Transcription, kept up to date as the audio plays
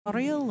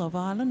Ariel of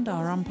Ireland,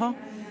 our umpire,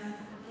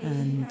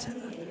 and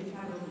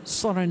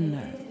Soren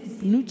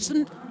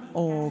Knudsen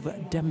of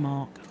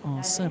Denmark,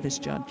 our service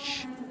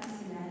judge.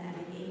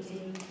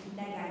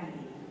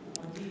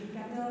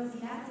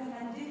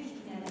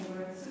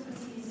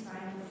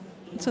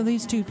 So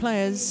these two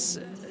players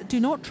do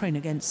not train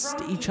against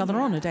each other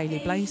on a daily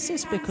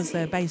basis because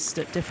they're based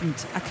at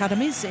different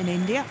academies in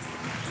India.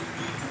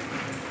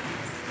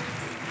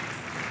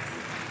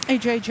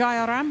 Ajay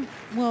Jayaram,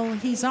 well,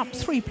 he's up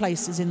 3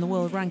 places in the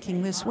world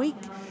ranking this week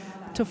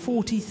to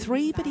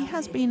 43, but he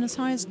has been as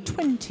high as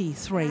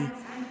 23.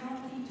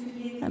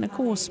 And of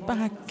course,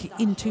 back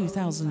in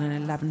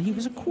 2011, he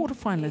was a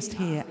quarter-finalist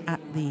here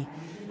at the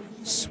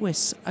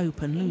Swiss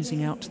Open,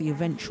 losing out to the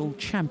eventual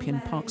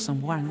champion Park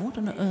Sang-wang. What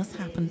on earth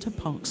happened to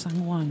Park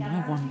Sang-wang,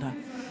 I wonder?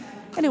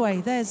 Anyway,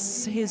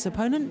 there's his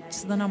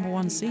opponent, the number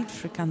 1 seed,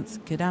 Srikanth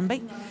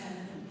Kidambi,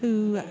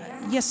 who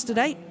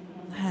yesterday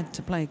had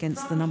to play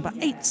against the number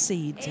 8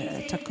 seed,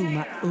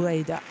 Takuma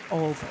Ueda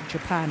of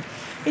Japan.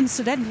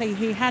 Incidentally,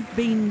 he had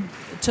been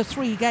to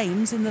 3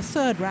 games in the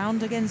 3rd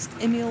round against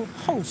Emil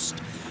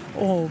Holst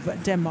of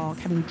Denmark,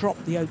 having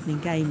dropped the opening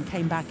game,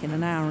 came back in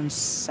an hour and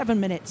 7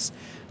 minutes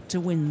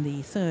to win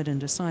the 3rd and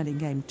deciding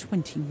game,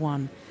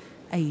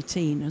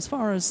 21-18. As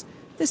far as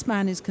this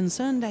man is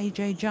concerned,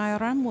 Ajay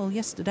Jayaram, well,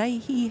 yesterday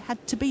he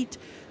had to beat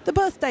the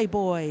birthday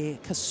boy,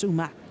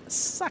 Kasuma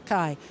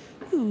Sakai,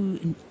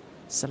 who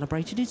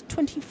celebrated his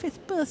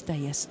 25th birthday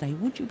yesterday.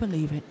 Would you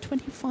believe it?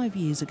 25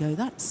 years ago.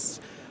 That's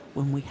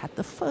when we had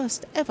the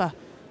first ever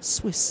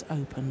Swiss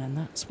Open, and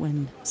that's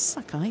when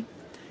Sakai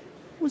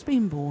was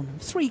being born.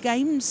 3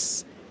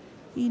 games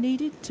he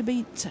needed to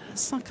beat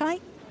Sakai.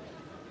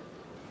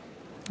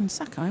 And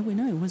Sakai, we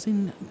know, was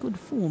in good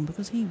form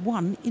because he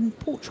won in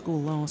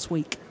Portugal last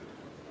week.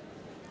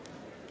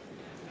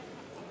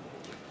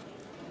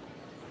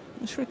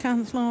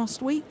 Srikanth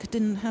last week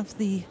didn't have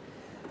the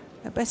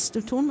best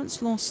of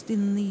tournaments, lost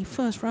in the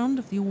 1st round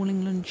of the All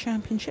England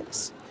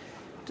Championships.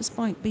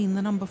 Despite being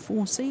the number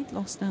 4 seed,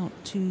 lost out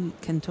to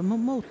Kento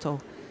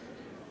Momoto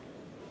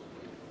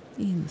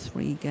in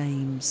 3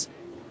 games.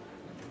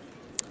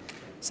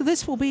 So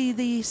this will be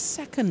the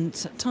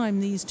 2nd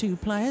time these two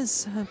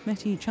players have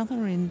met each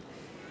other in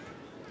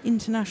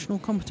international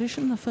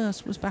competition. The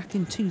first was back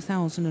in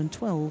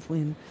 2012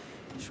 when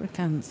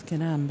Srikanth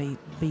Kidambi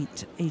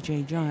beat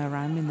Ajay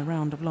Jayaram in the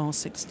round of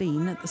last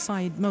 16 at the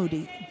Syed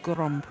Modi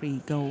Grand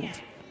Prix Gold.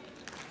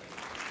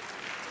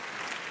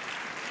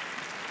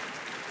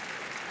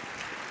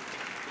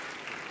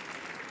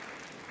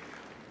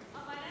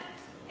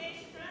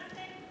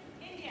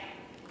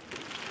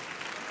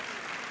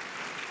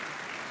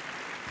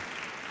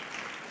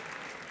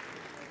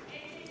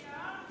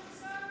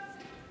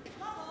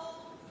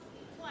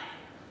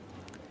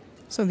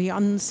 So the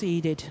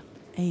unseeded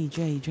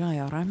Ajay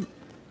Jayaram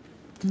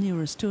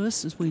nearest to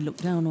us as we look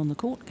down on the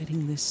court,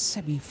 getting this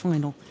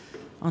semi-final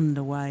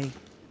underway.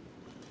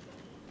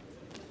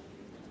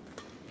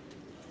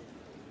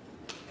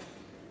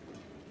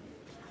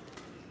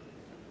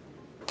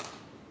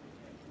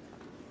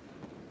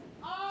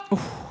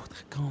 Oh,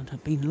 that can't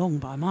have been long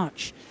by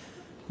much.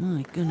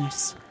 My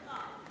goodness.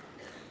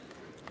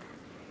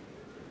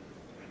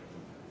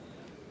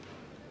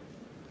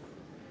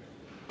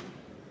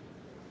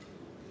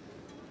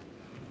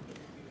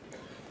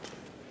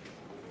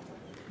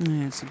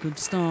 Yeah, it's a good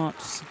start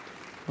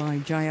by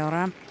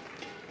Jayaram.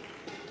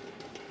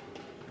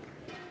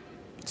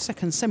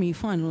 2nd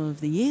semi-final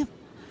of the year.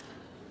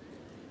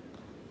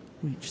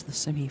 Reached the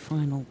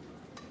semi-final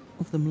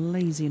of the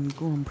Malaysian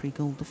Grand Prix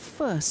Gold, the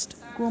 1st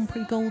Grand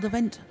Prix Gold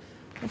event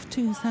of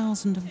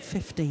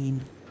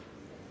 2015.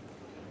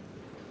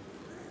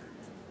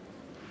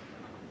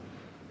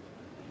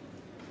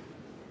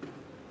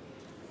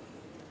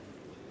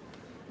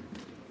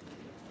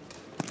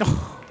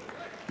 Oh.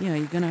 Yeah,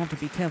 you're going to have to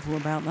be careful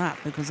about that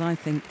because I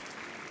think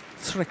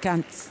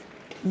Srikanth,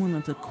 one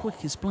of the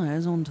quickest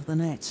players onto the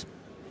net.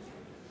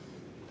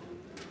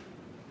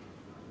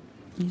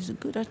 He's a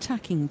good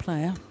attacking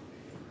player.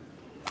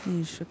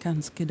 Here's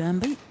Srikanth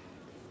Kidambi.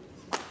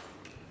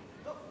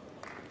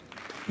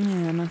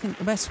 Yeah, and I think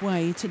the best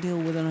way to deal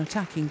with an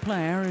attacking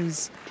player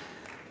is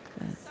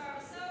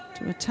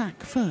to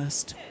attack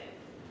first.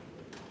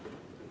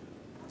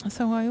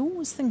 So I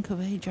always think of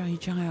Ajay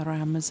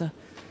Jayaram as a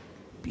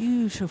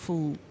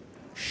beautiful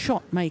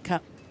shot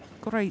maker,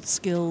 great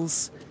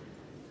skills.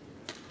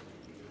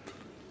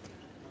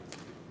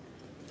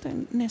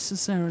 Don't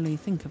necessarily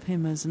think of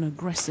him as an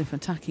aggressive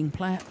attacking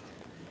player.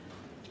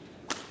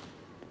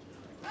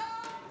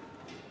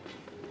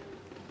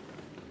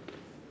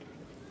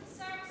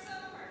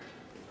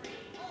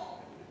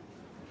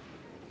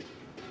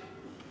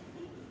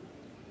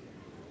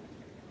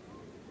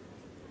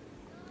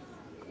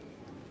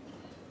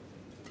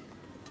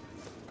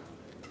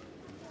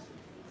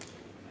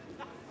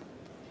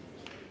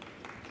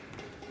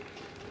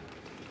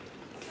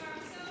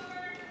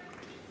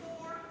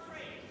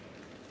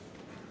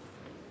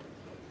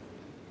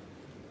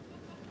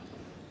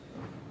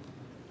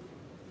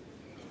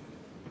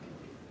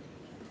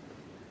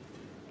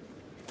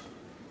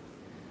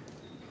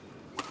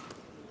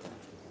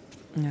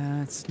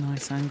 Yeah, it's a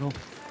nice angle.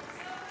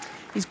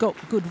 He's got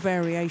good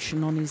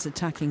variation on his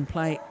attacking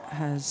play,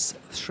 has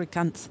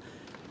Srikanth.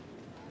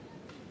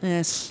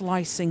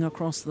 Slicing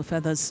across the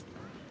feathers.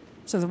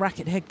 So the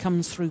racket head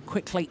comes through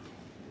quickly.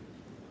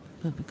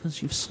 But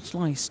because you've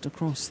sliced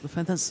across the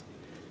feathers,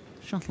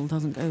 shuttle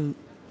doesn't go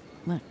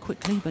that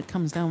quickly, but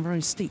comes down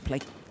very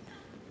steeply.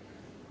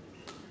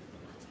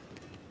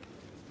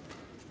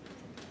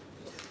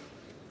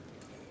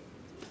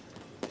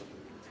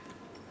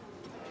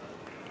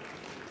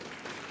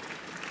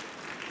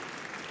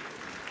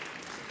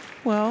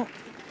 Well,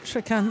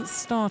 Srikanth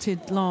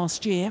started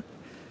last year,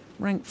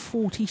 ranked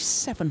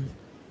 47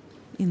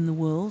 in the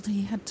world.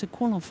 He had to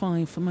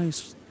qualify for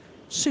most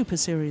Super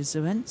Series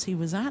events he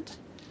was at.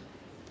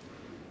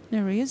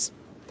 There he is.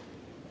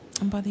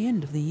 And by the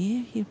end of the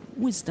year, he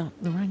whizzed up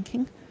the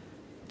ranking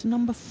to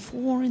number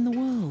 4 in the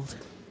world.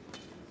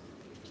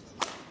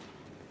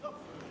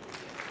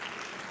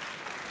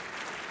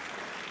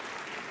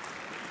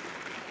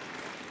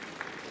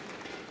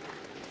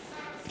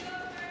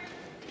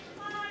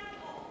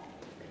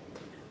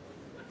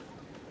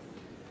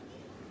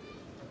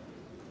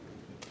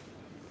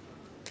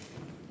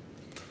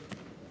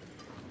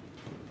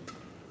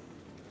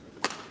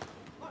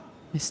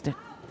 Missed it.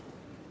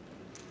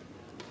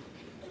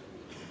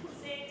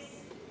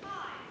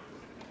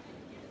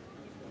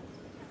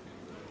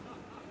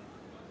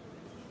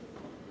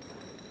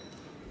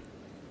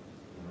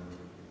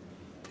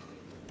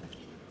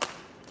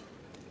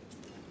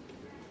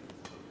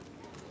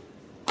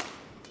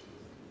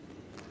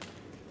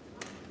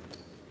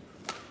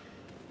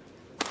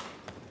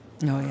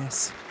 Oh,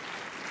 yes.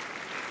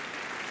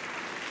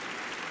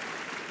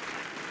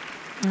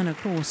 And of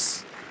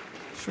course,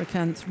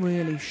 Srikanth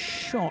really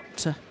shot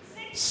to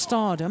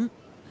stardom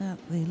at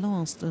the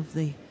last of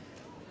the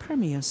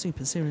Premier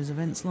Super Series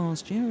events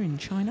last year in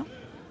China.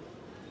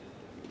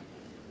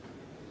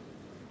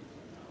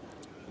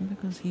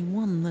 Because he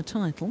won the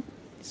title,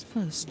 his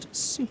first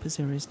Super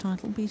Series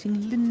title,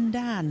 beating Lin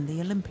Dan,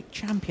 the Olympic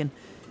champion,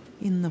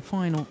 in the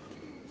final.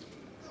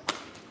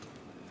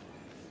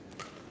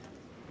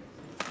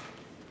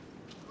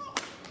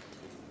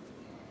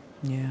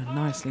 Yeah,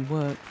 nicely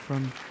worked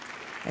from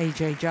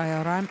Ajay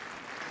Jayaram.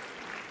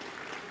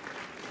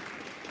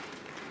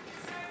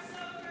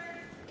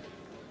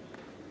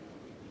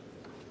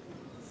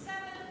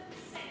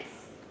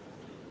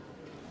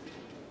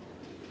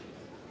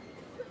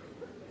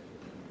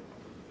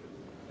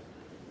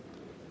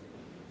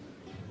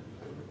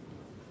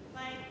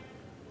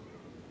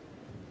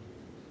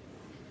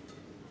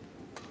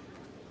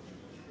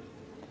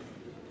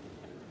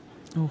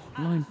 Oh,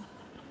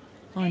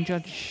 line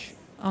judge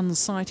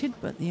unsighted,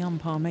 but the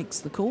umpire makes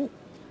the call.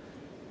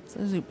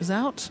 Says it was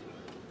out.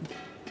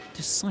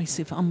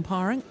 Decisive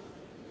umpiring.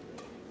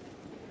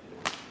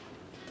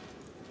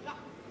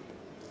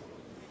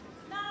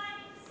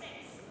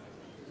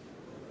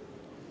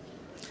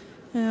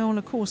 Well,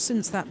 of course,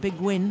 since that big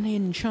win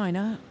in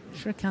China,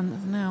 Srikanth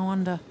is now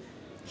under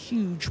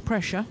huge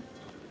pressure,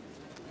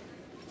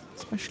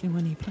 especially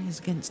when he plays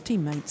against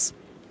teammates.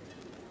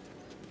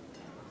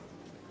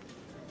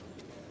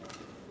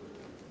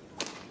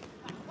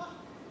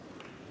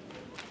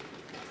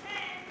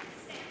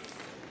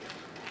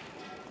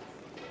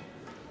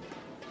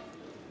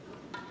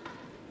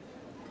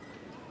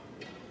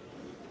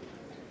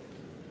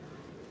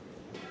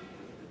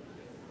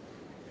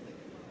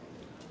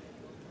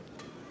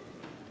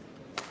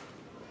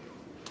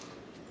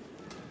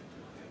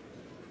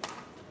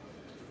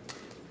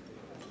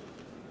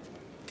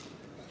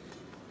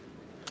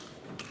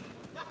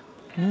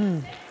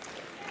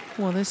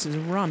 Well, this is a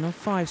run of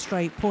 5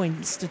 straight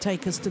points to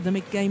take us to the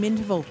mid-game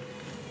interval.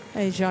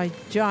 Ajay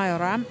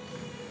Jayaram.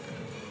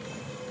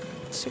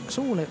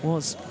 6-all it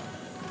was.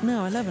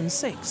 No,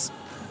 11-6.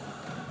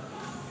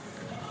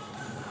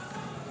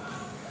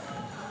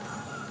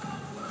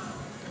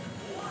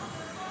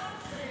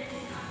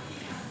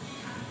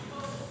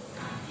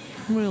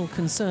 Real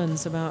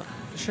concerns about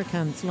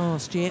Srikanth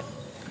last year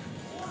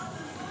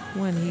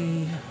when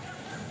he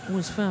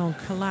was found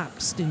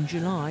collapsed in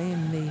July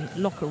in the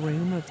locker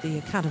room of the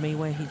academy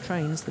where he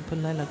trains, the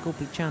Pallela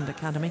Gopichand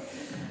Academy.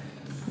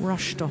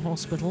 Rushed to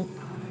hospital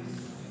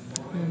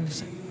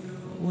and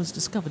was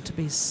discovered to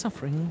be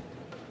suffering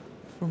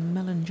from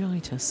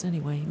meningitis.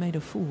 Anyway, he made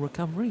a full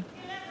recovery.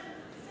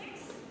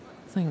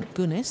 Thank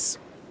goodness.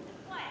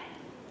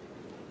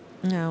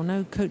 Now,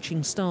 no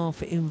coaching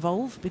staff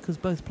involved because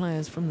both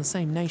players from the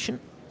same nation.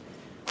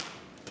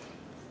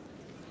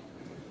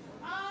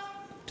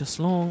 Just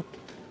long.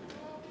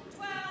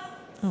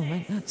 Oh,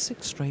 mate, that's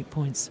 6 straight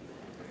points.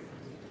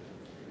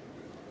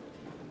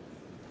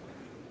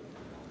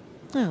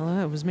 Well,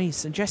 that was me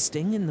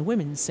suggesting in the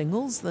women's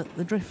singles that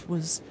the drift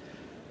was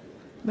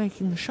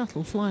making the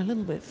shuttle fly a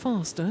little bit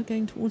faster,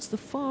 going towards the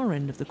far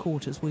end of the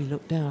court as we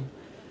look down.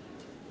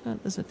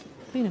 There's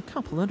been a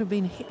couple that have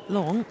been hit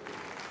long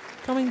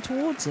coming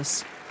towards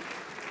us.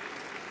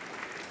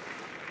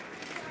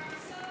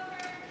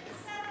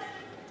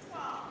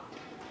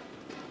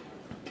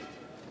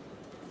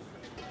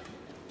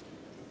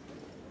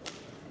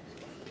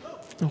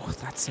 Oh,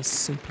 that's a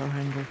super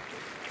angle.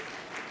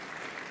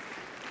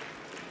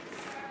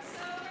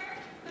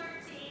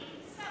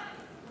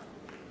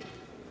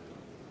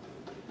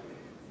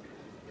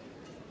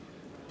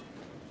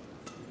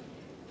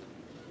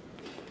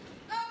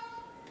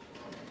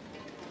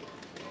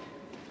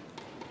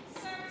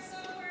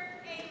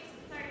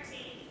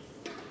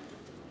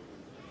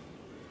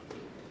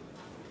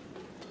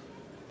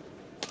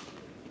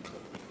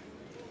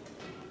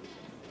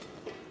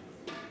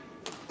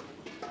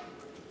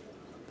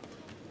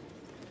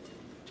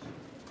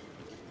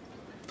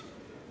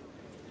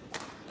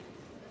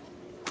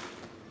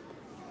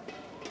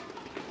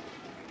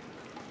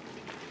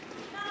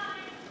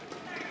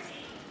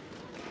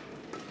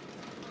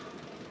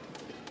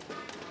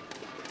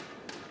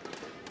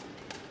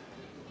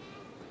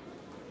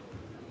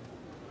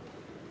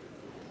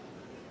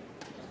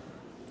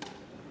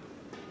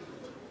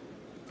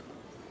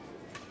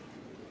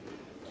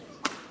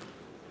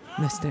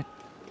 Missed it.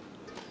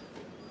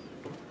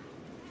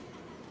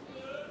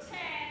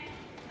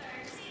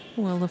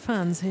 Well, the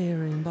fans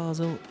here in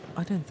Basel,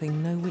 I don't think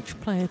know which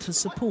player to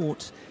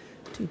support.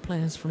 Two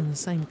players from the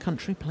same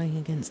country playing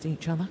against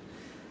each other.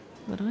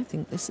 But I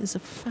think this is a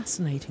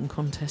fascinating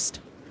contest.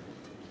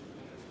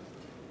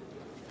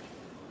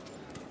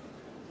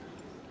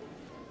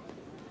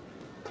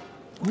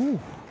 Ooh.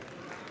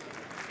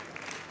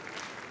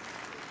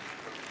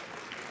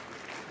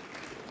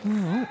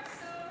 Well,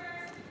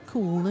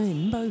 cool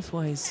in both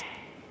ways.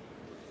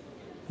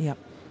 Yep,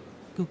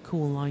 good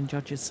call line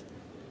judges.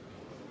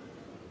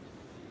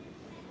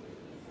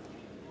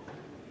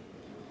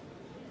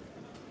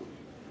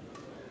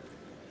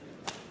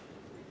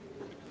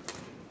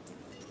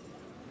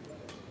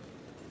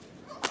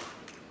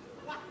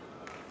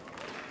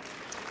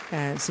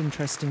 It's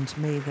interesting to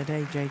me that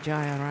Ajay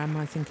Jayaram,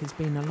 I think, has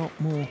been a lot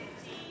more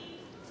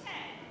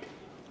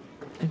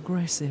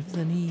aggressive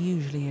than he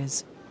usually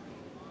is,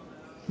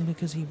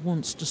 because he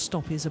wants to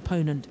stop his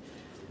opponent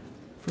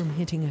from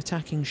hitting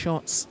attacking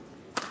shots,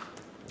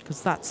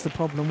 because that's the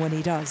problem when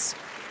he does.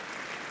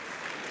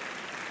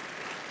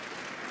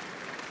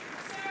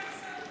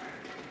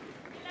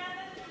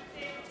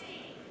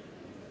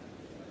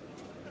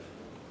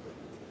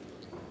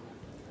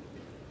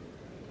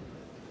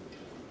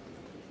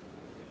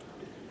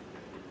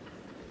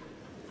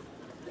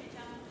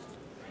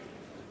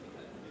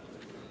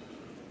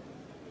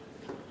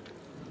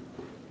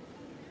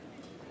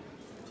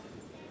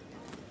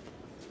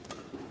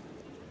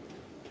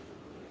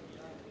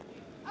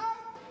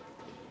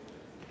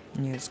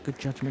 Yeah, it's good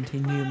judgment. He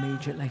knew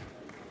immediately.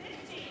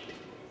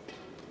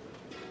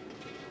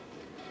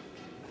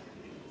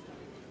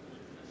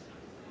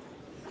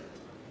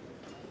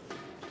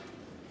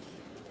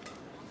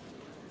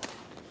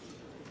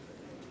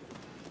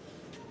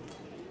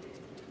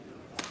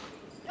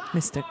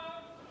 Missed it.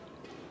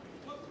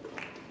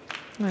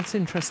 That's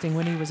interesting.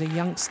 When he was a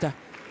youngster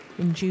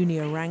in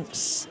junior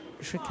ranks,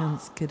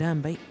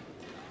 Srikanth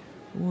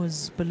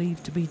was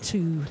believed to be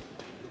too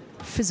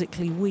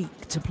physically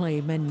weak to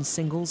play men's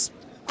singles,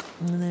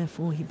 and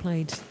therefore he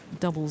played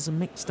doubles and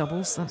mixed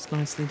doubles. That's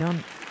nicely done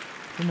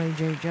from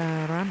Ajay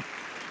Jayaram.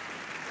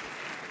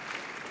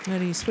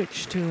 And he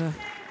switched to a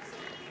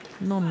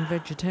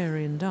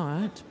non-vegetarian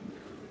diet,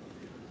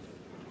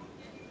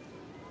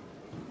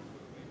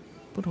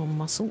 put on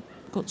muscle,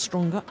 got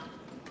stronger.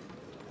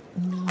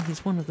 Now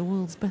he's one of the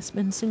world's best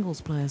men's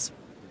singles players.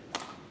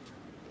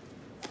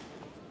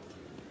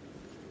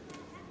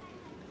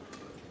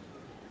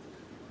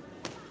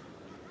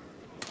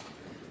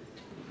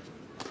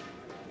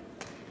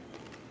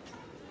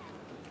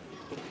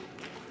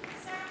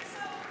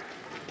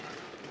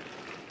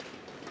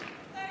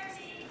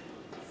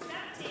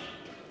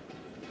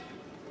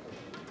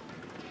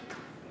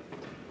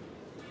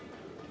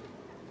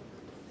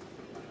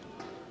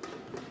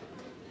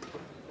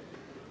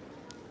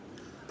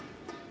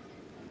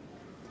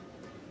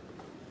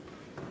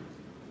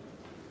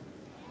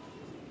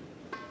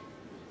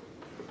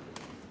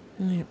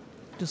 Yep,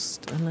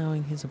 just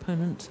allowing his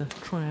opponent to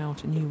try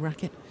out a new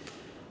racket.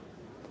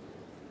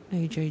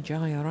 Ajay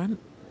Jayaram.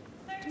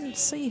 Didn't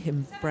see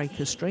him break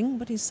a string,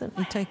 but he's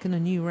certainly taken a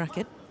new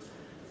racket.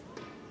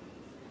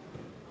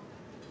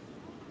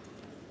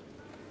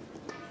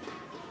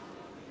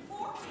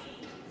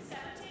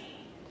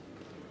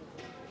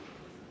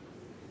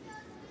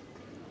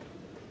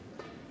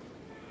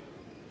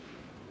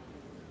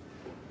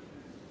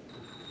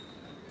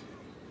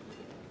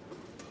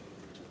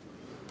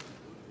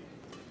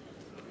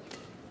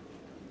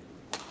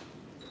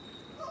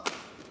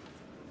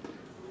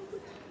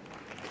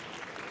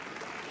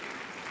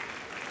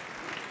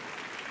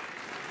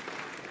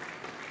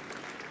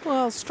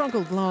 Well,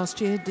 struggled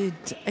last year, did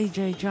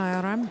Ajay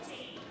Jayaram,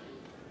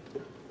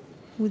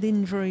 with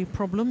injury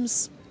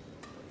problems.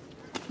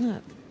 Yeah,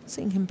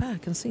 seeing him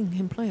back and seeing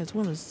him play as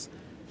well as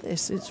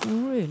this, it's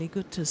really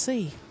good to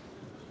see.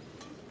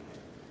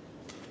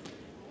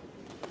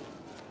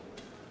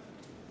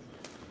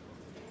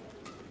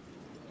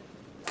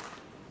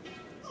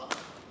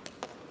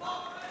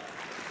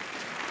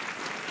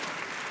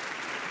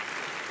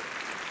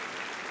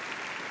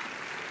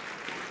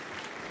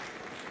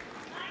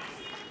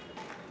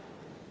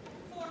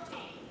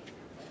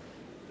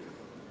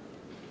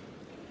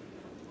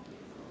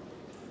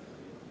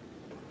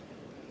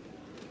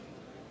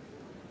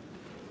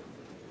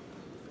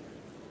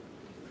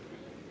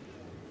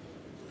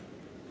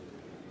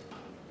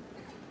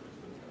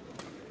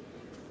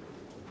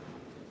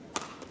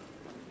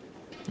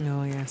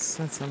 Oh yes,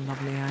 that's a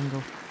lovely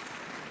angle.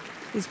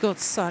 He's got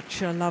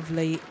such a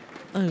lovely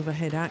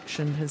overhead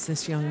action as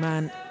this young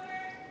man.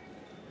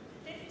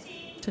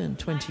 Turned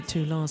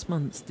 22 last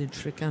month, did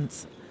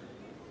Srikanth.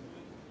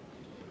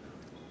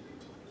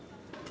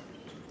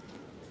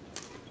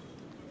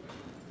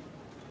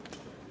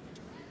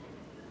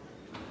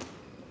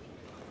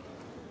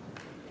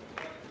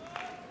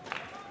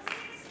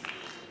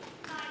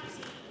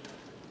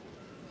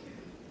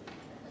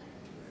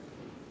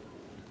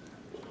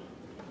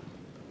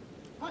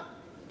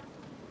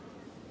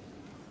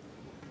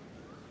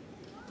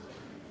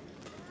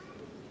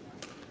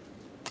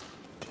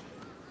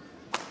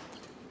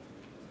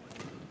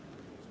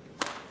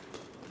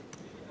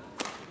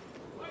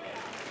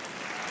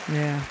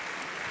 Yeah.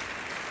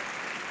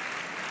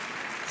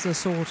 It's the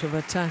sort of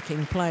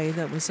attacking play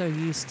that we're so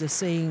used to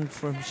seeing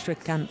from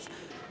Srikanth.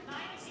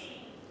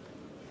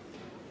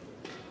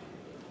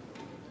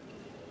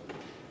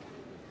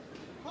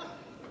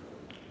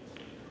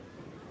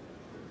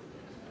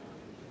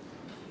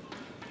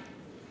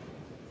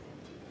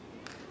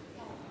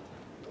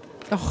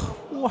 Oh,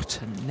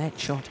 what a net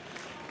shot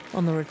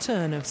on the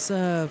return of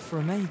serve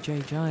from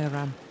Ajay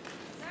Jayaram.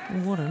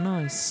 What a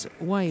nice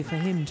way for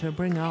him to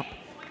bring up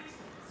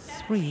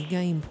 3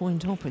 game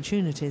point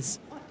opportunities.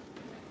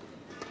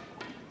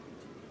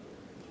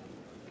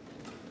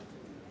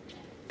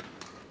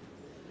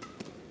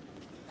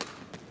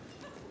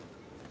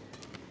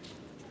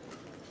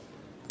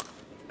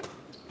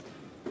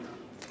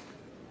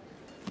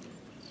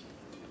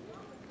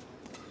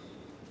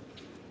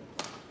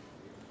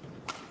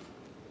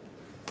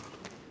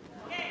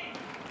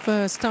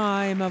 First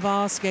time of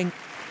asking,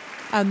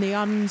 and the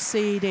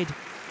unseeded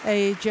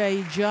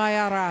Ajay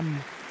Jayaram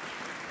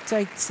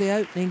takes the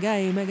opening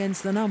game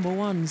against the number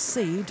 1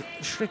 seed,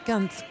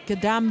 Srikanth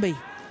Kadambi.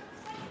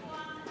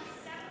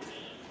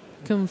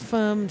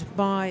 Confirmed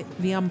by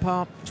the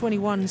umpire,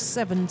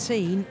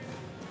 21-17.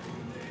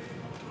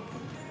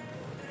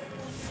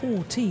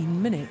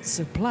 14 minutes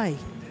of play.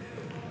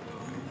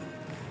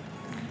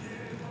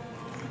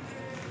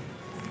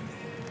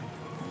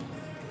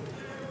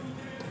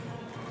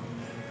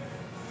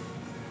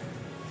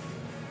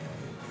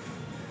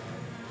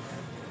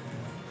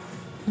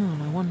 Oh,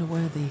 I wonder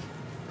where the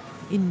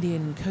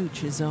Indian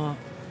coaches are.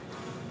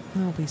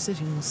 They'll be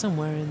sitting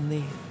somewhere in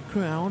the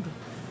crowd,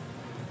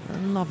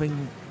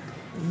 loving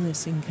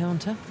this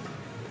encounter.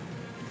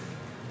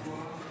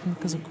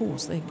 Because, of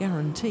course, they're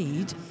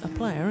guaranteed a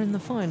player in the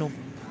final.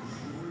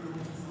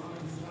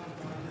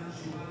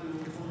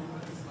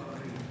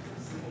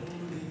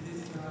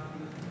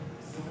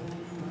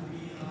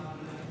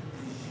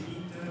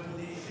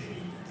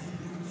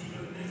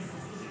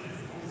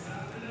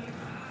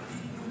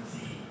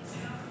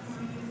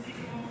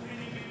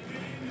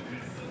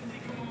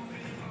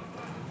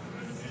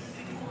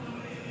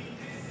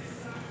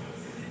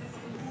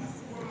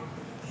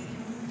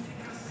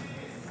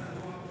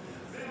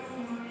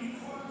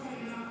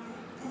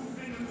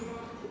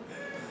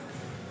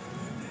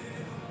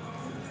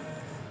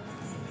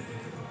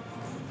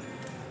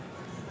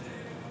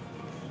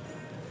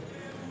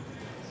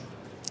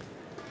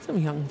 Some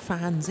young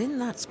fans in,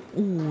 that's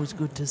always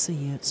good to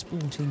see at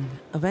sporting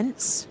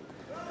events.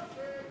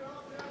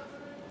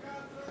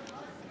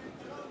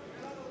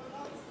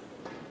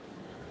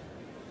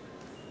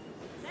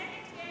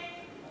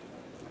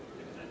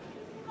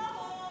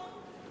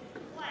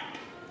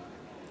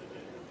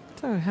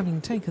 So,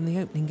 having taken the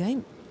opening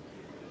game,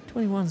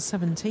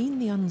 21-17,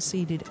 the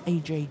unseeded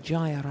Ajay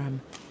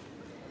Jayaram,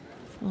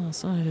 far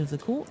side of the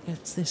court,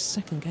 gets this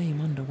second game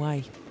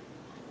underway.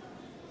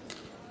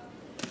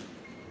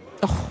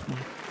 Oh my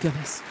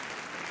goodness.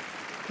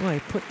 Well, he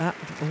put that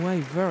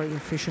away very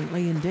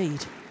efficiently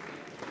indeed.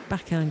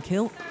 Backhand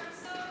kill.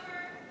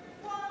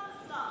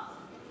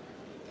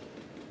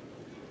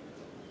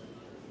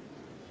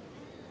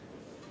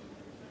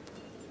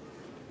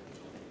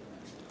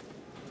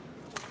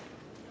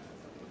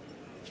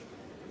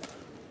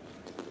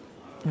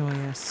 Oh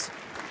yes.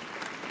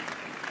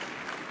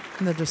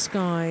 The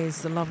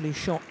disguise, the lovely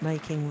shot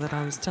making that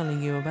I was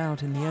telling you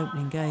about in the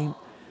opening game.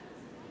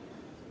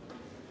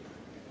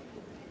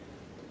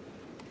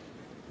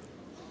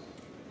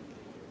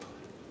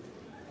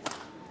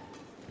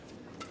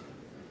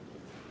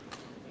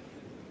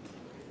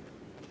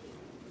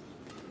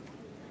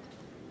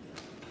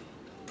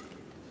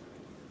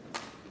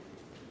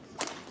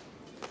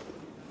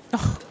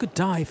 Oh, good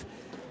dive.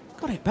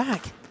 Got it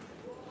back.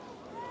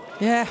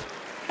 Yeah,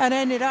 and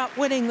ended up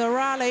winning the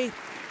rally.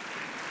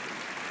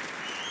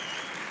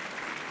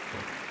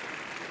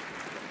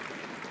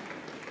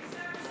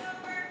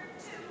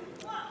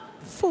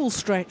 Full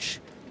stretch.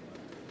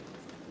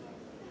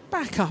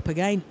 Back up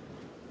again.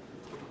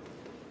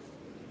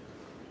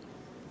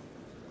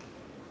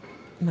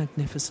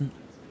 Magnificent.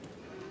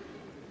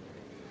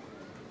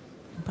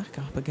 Back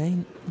up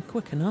again.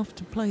 Quick enough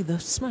to play the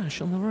smash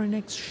on the very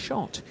next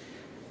shot.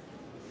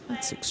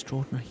 That's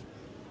extraordinary.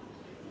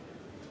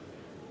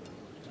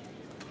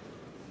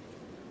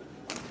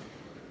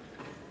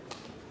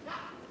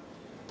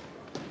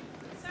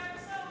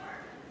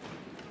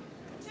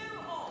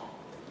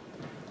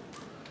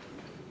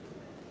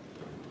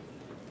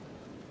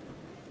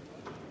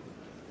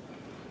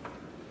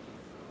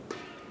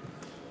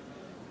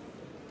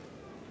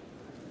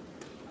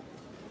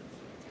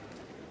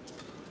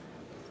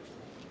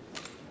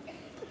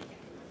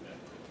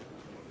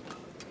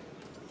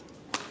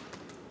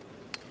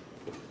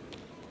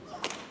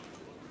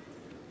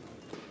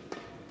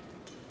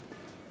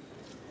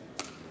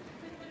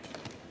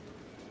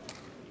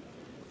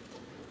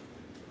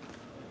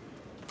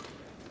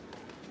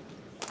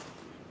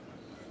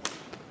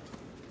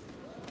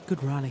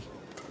 Good rally.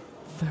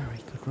 Very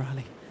good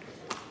rally.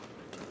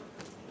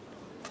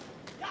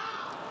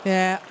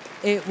 Yeah,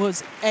 it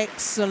was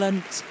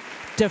excellent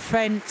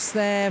defence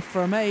there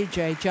from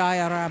Ajay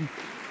Jayaram.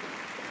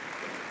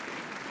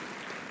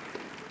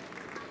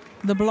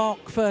 The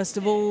block, first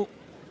of all.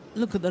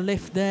 Look at the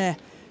lift there.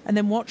 And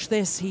then watch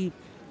this. He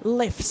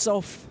lifts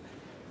off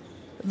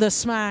the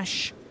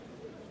smash,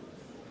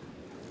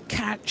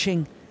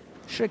 catching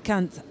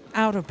Srikanth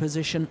out of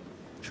position.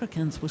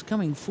 Srikanth was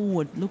coming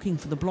forward, looking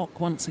for the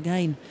block once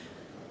again.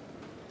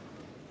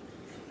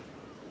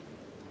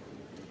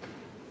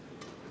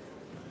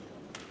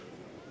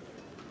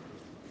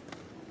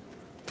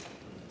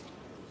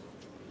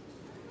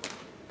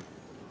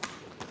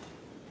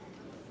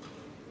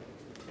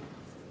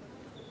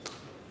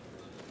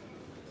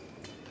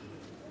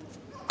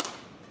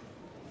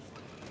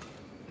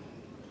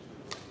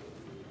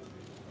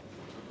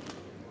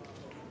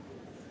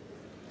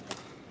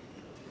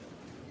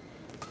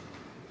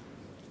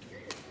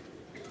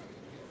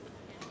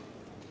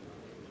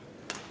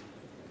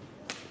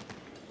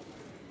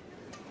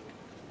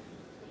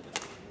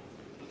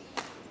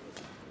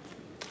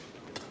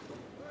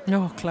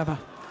 Oh, clever.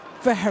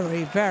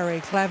 Very, very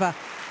clever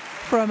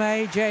from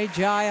Ajay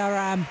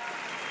Jayaram.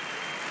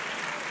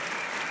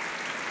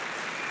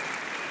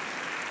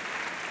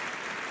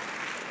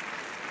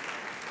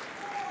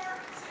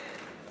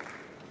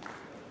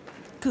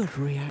 Good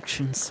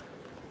reactions.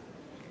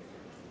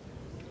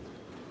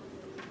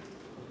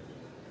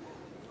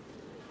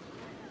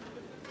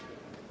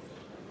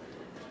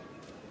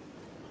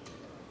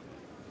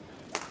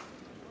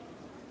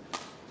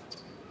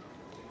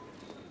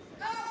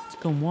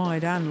 Gone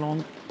wide and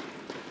long.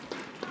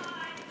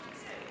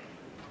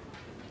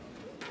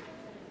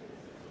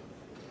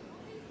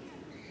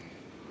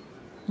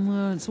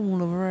 Well, it's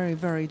all a very,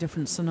 very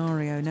different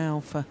scenario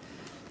now for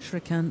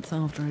Srikanth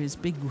after his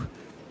big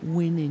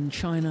win in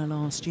China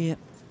last year.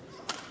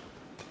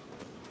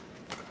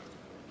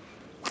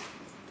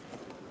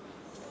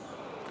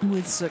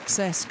 With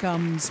success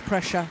comes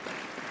pressure,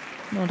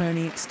 not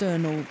only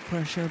external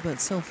pressure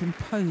but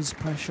self-imposed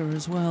pressure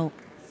as well.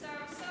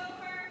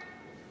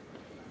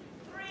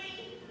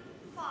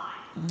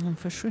 And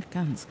for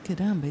Srikanth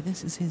Kidambi,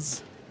 this is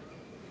his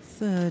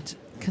third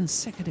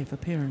consecutive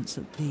appearance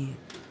at the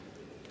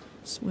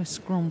Swiss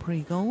Grand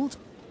Prix Gold.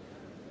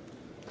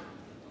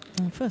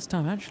 And the first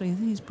time, actually,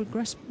 he's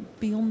progressed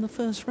beyond the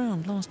first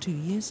round. Last 2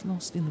 years,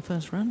 lost in the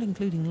first round,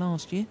 including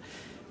last year,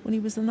 when he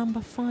was the number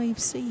 5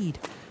 seed.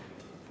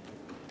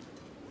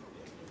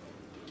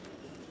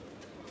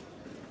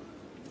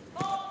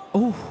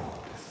 Oh,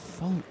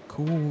 fault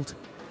called.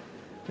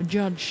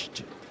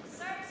 Judged,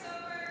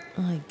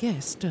 I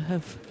guess, to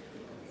have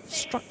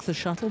struck the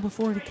shuttle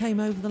before it came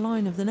over the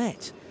line of the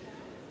net.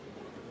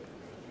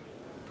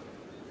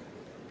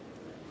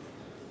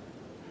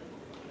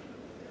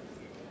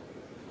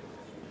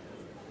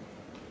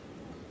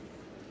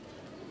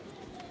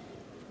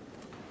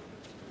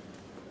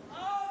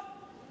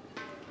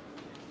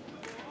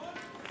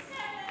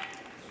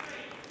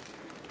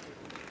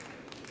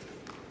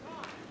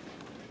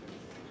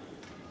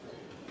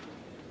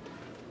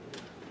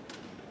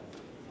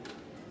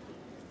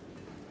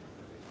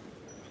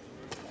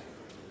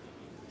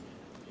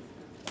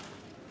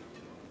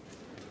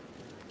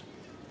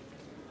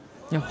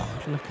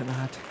 Oh, look at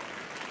that.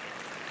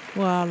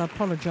 Well,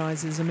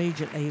 apologises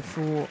immediately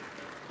for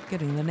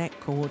getting the net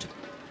cord.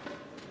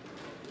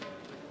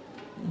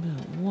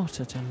 But what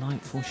a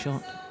delightful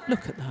shot.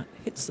 Look at that.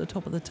 Hits the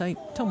top of the tape,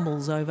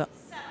 tumbles over.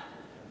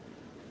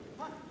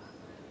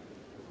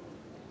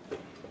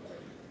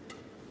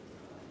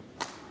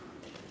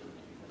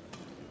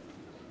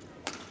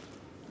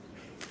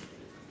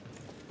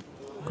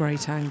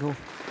 Great angle.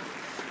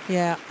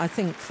 Yeah, I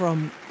think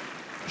from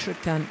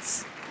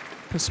Srikanth's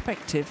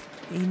perspective,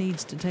 he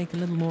needs to take a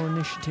little more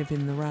initiative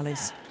in the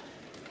rallies.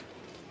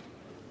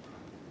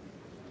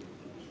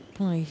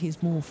 Play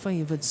his more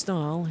favoured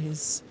style,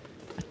 his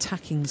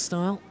attacking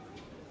style.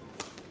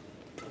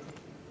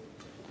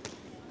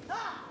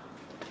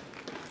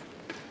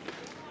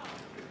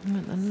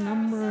 And a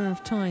number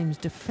of times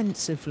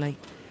defensively,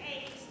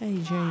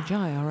 Ajay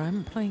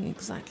Jayaram playing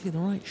exactly the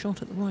right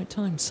shot at the right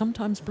time.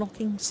 Sometimes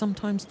blocking,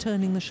 sometimes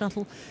turning the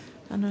shuttle.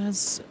 And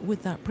as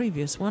with that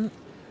previous one,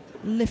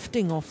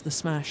 lifting off the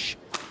smash.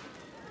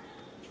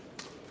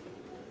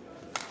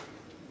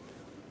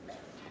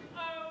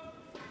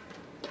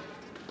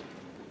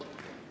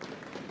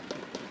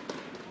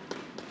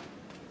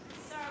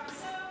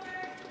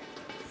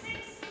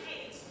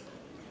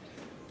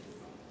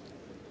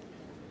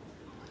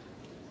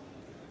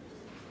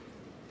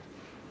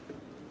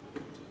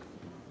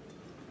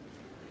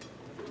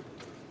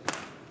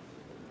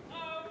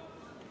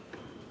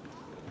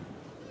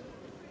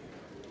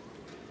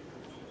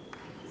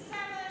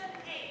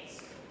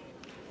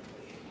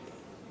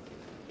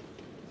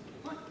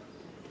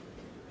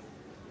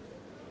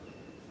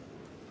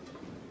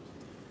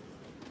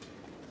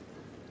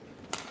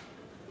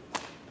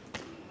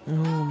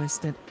 Oh,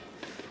 missed it.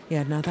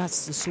 Yeah, now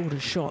that's the sort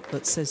of shot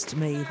that says to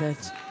me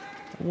that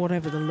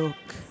whatever the look,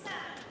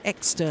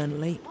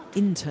 externally,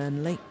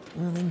 internally,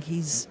 I think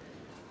he's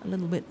a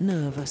little bit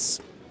nervous.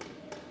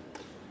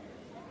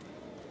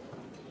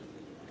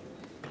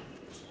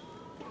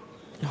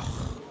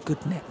 Oh,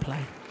 good net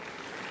play.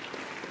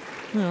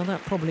 Well,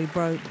 that probably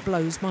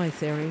blows my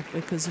theory,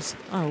 because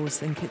I always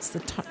think it's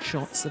the touch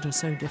shots that are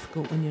so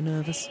difficult when you're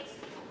nervous.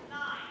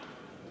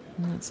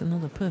 And that's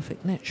another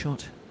perfect net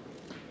shot.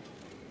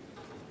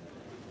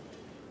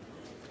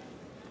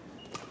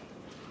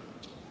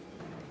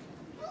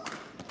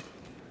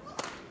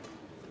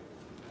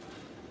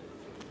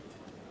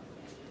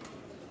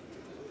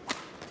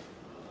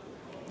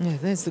 Yeah,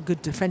 there's the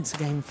good defence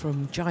again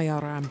from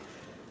Jayaram.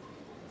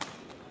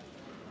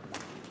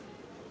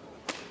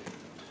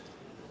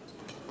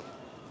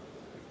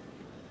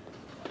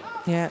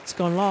 Yeah, it's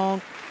gone long.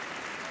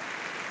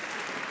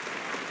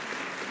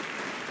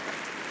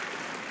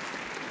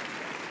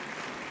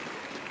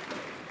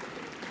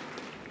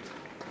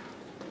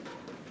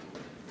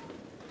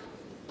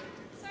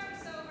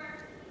 Service over.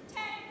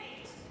 10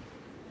 feet.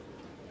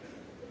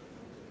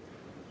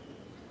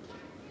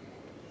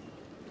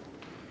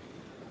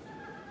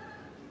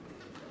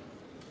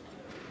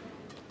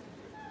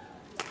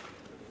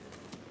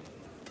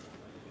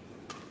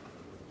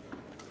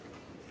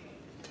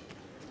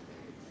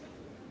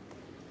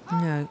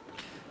 No.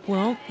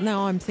 Well,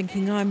 now I'm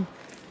thinking I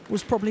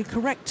was probably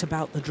correct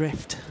about the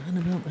drift and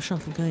about the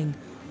shuttle going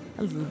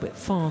a little bit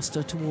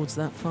faster towards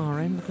that far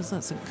end, because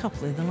that's a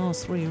couple in the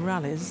last 3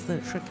 rallies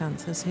that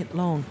Srikanth has hit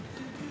long.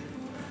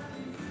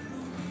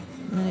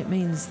 And it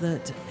means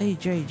that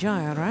Ajay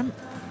Jayaram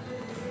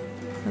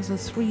has a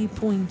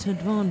 3-point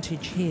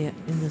advantage here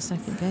in the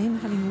second game,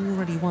 having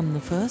already won the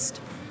first.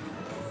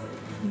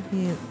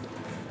 Here,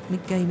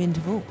 mid-game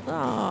interval.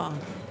 Ah!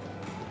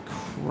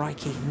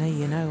 Crikey, now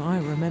you know, I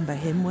remember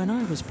him when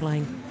I was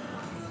playing.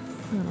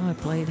 And I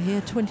played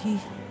here 22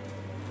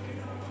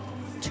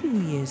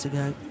 years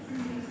ago.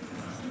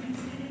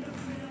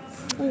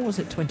 Or was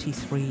it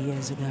 23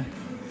 years ago?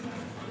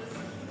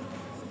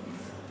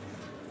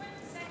 20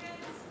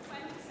 seconds.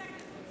 20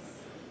 seconds.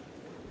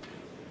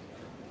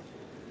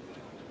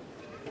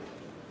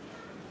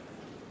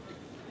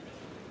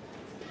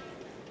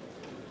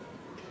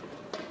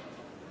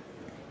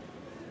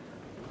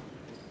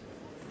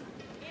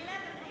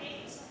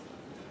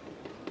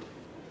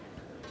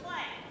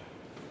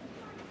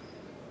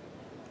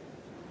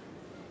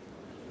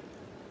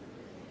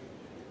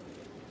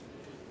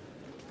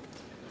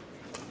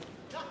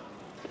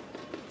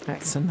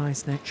 That's a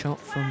nice net shot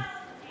from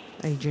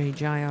Ajay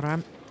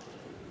Jayaram.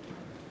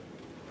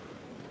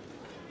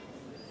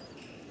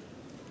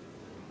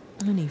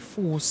 Only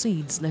 4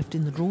 seeds left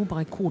in the draw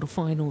by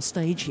quarter-final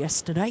stage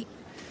yesterday.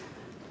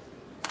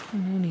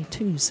 And only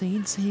 2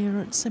 seeds here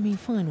at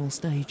semi-final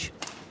stage.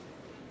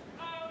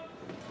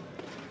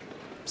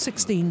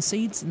 16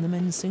 seeds in the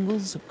men's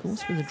singles, of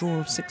course, with a draw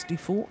of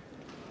 64.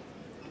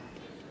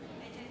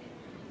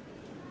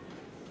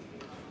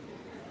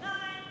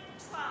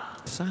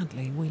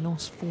 Sadly, we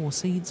lost 4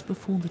 seeds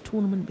before the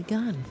tournament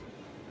began.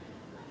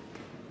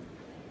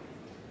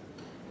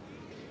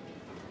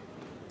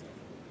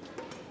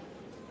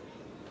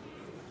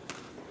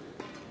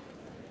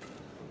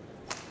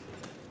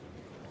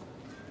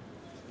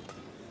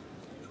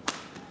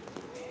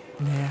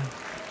 Yeah.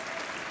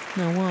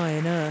 Now, why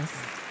on earth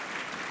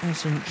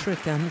hasn't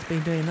Srikanth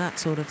been doing that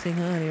sort of thing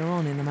earlier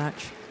on in the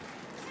match?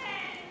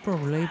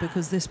 Probably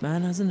because this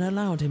man hasn't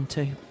allowed him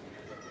to.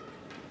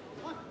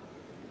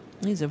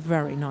 He's a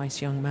very nice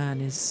young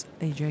man, is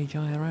Ajay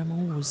Jayaram.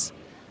 Always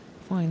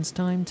finds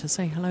time to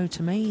say hello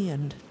to me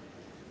and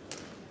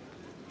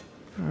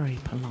very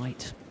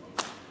polite.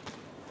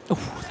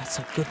 Oh, that's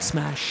a good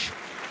smash.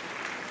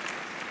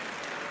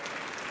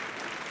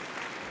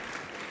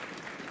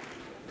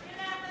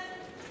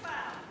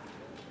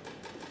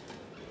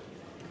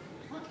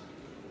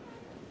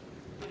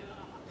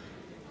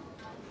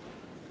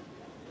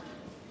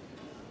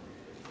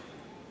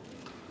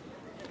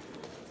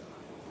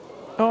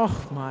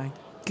 Oh my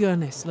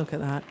goodness, look at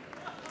that.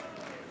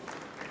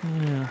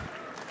 Yeah.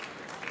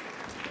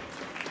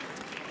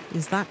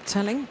 Is that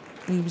telling?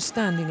 He was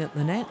standing at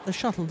the net, the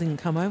shuttle didn't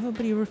come over,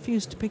 but he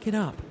refused to pick it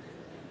up.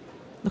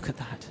 Look at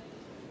that.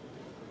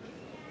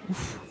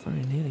 Oof,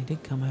 very nearly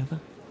did come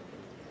over.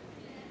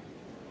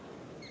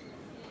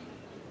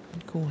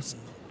 Of course,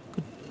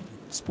 good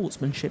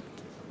sportsmanship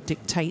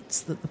dictates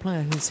that the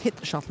player who's hit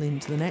the shuttle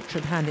into the net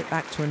should hand it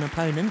back to an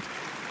opponent.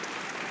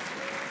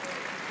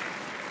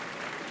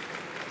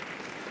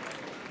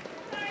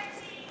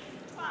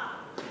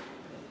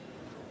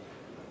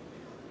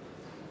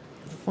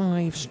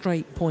 5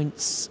 straight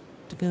points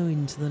to go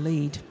into the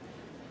lead.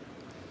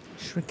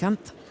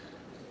 Srikanth.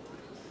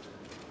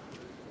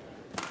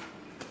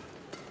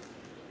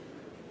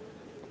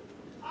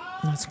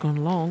 That's gone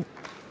long.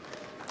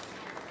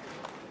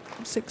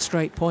 6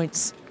 straight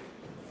points.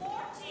 14-12.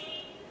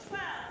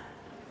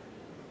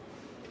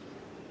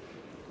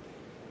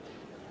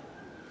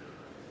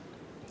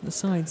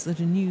 Decides that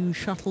a new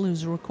shuttle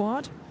is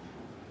required.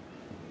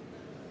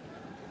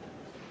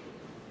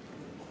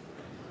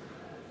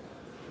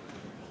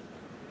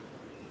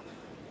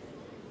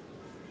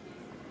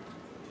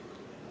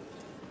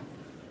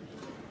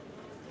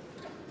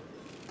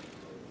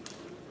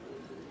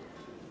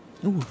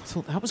 Ooh, I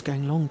thought that was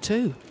going long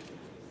too.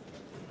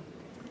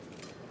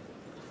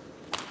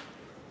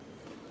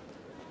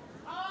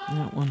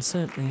 That one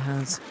certainly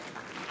has.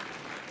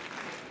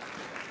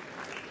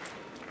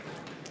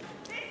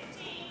 15-12.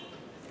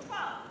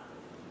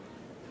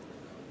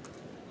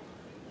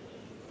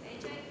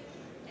 AJ,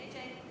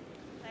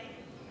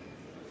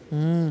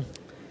 play.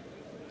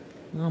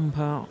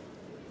 Umpire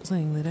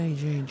saying that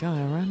Ajay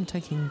Jayaram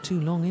taking too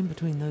long in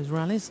between those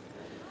rallies.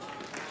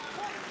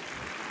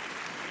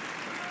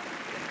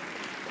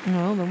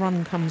 Well, the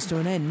run comes to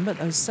an end, but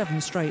those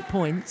 7 straight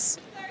points,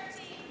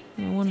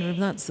 I wonder if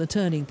that's the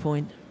turning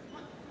point.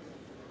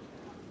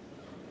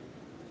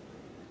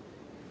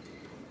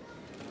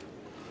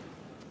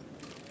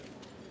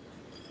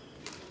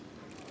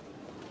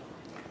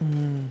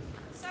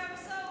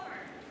 Service over.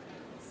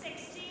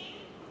 16-13.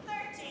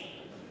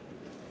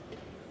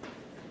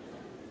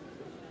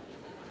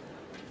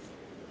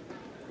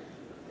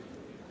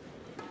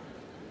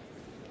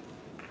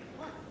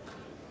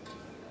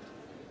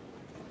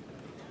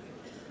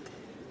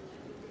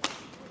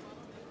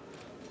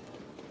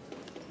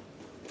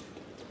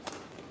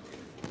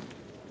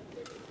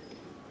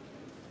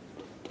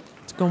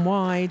 It's gone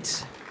wide.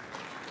 17-13.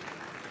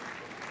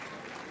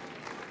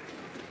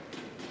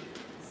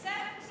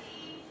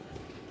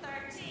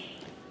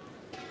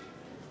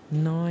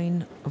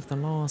 9 of the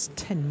last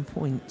 10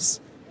 points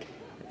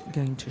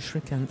going to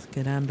Srikanth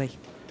Gadambi.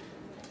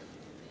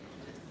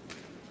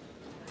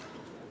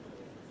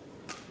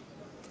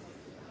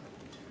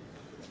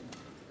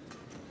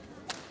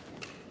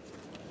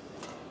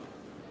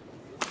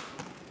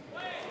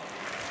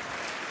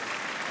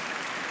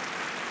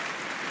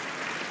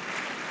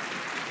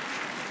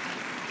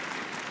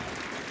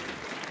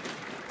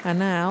 And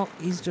now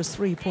he's just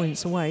 3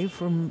 points away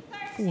from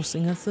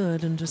forcing a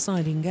third and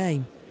deciding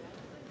game.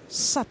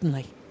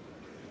 Suddenly,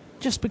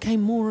 just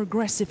became more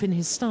aggressive in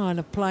his style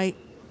of play.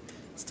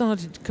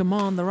 Started to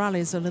command the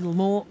rallies a little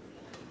more.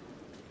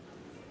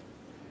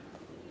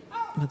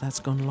 But that's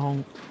gone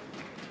long.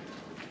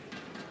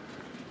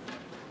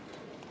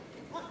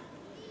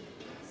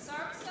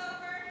 Service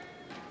over.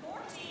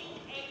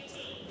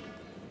 14-18.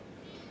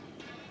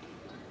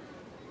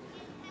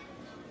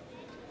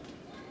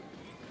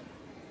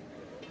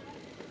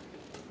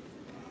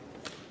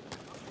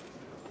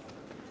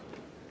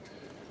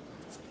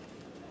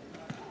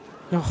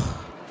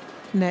 Oh,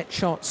 net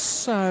shot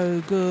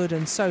so good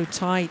and so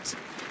tight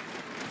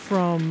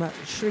from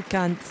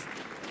Srikanth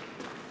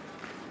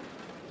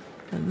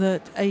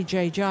that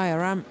Ajay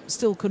Jayaram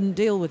still couldn't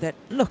deal with it.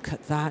 Look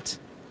at that.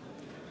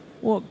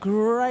 What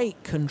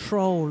great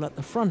control at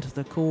the front of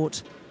the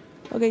court.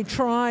 Look, he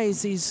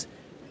tries, he's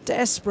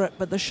desperate,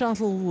 but the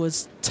shuttle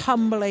was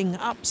tumbling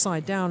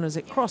upside down as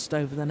it crossed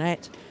over the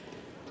net.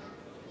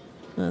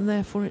 And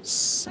therefore it's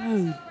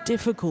so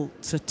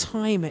difficult to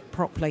time it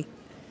properly.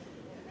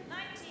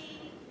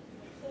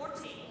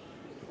 19-14.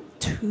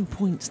 2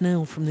 points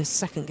now from this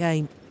second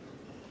game.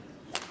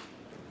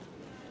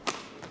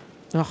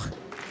 Oh,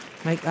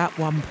 make that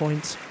 1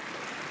 point.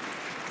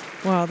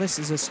 Wow, this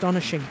is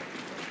astonishing.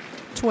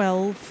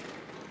 12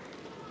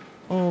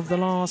 of the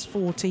last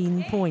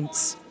 14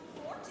 points.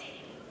 14.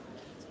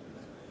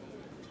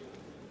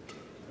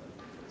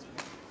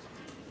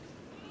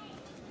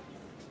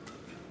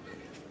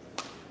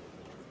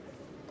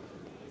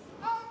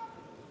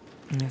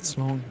 That's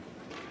long.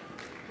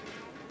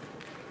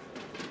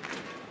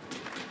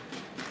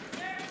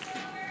 Service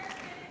over.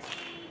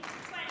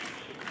 15-20.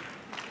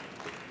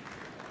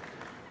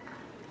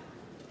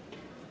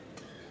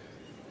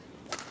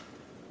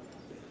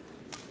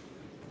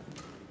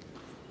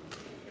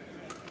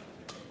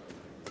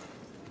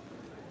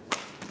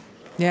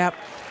 Yep.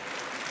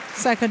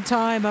 Second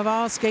time of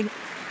asking.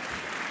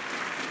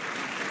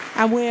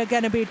 And we're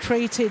going to be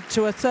treated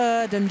to a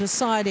third and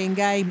deciding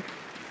game.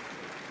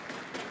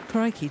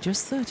 Crikey,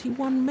 just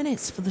 31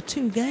 minutes for the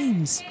 2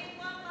 games. Game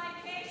won by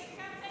Case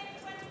Campaign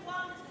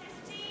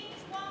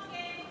 21-15. 1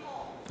 game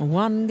all.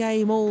 1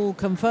 game all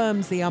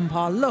confirms the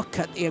umpire. Look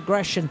at the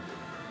aggression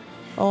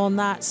on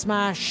that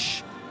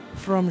smash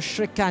from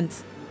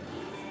Srikanth.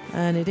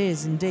 And it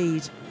is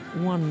indeed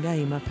 1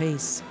 game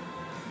apiece.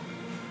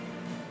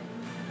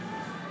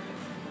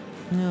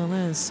 Now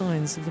there's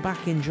signs of the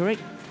back injury.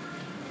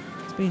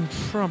 It's been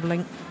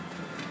troubling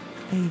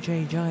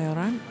Ajay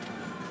Jayaram.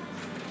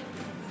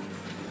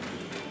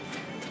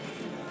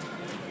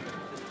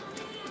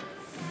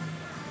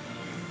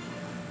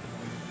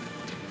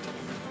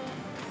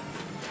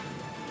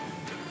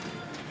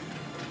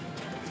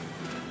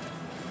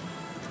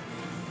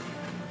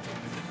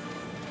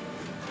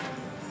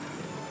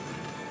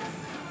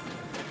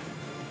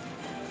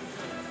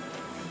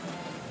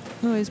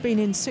 Well, he's been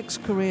in 6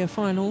 career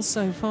finals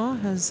so far,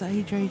 has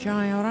Ajay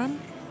Jayaram.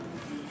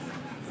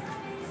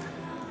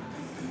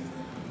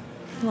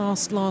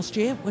 Last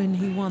year when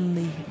he won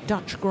the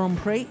Dutch Grand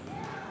Prix.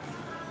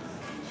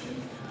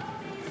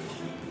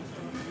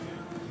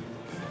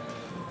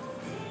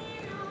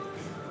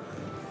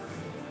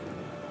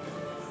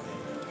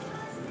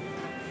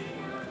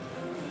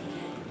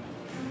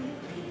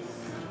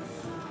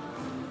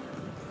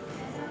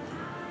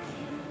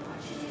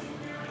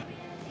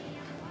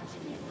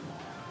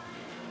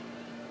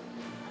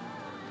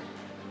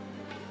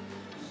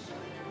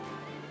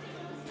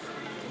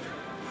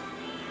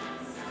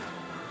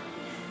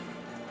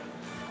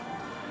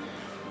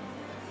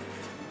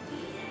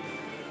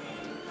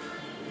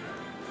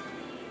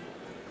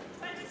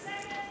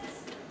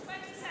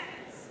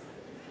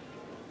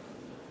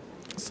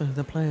 So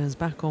the players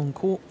back on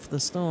court for the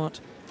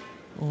start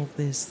of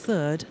this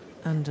third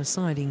and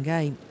deciding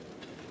game.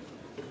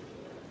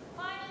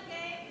 Final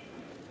game.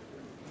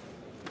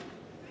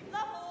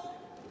 Love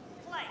all.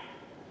 Play.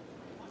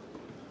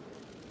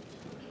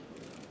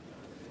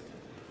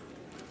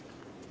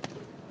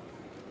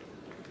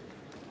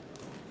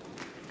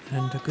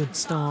 And a good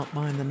start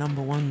by the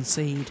number 1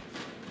 seed.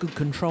 Good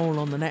control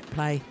on the net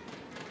play.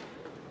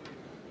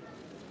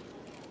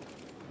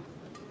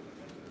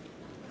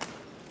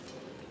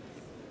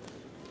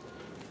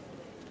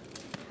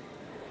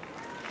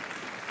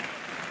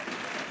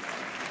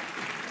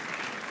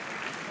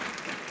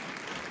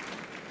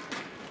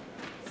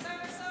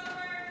 Service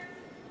over.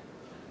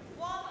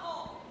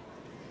 1-all.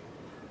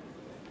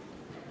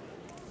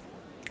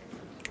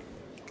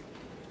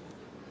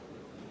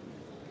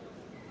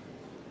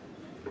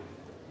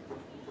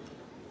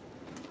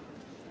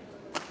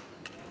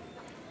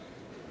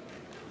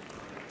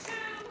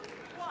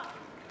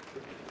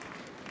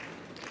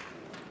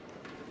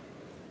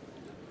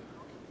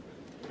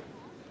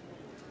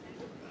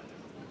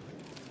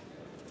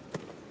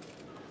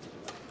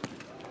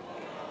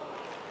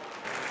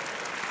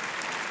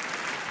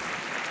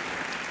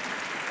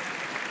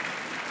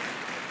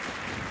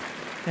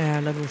 Yeah,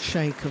 a little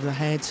shake of the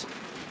head. Service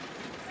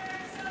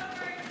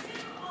over.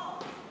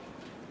 2-all.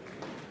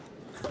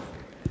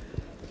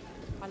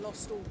 I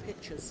lost all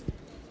pictures.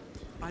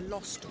 I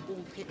lost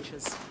all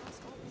pictures.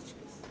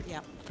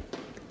 Yeah.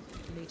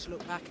 Need to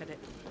look back at it.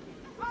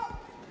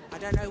 I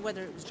don't know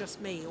whether it was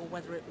just me or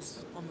whether it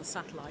was on the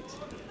satellite. 3-2.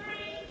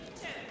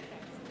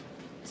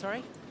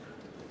 Sorry?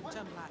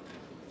 Turn black.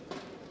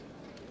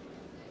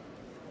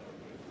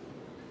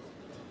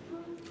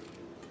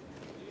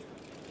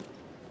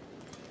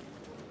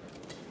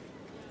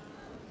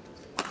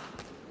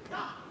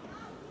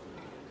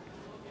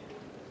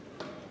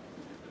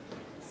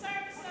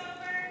 Service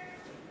over.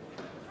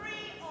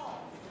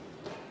 3-all.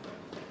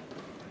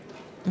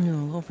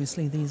 Well,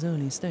 obviously these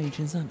early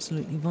stages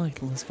absolutely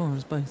vital as far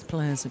as both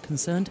players are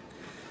concerned.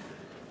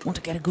 Want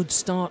to get a good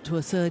start to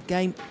a third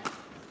game.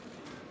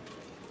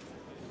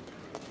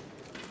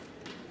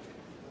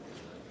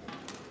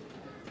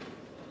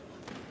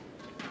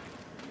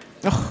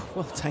 Oh,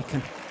 well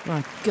taken.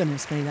 My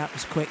goodness me, that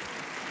was quick.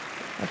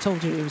 I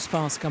told you it was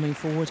fast coming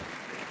forward.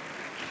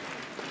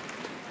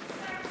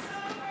 Service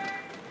over.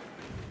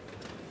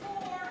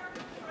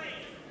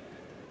 4-3.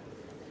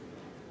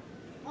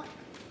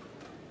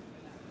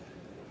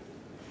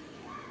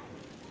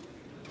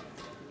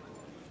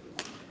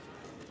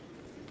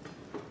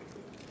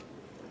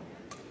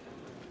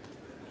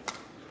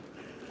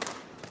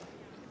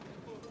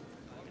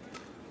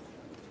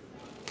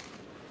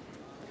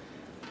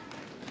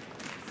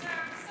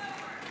 Service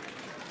over.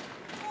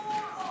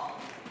 4-all.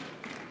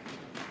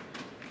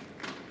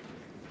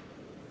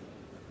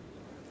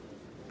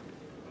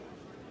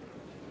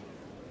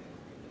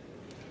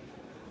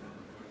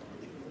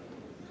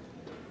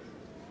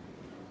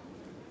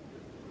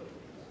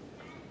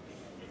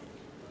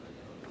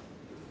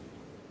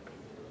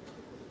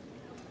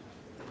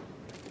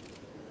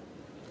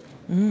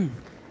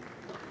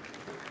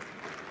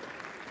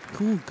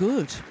 Cool,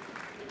 good.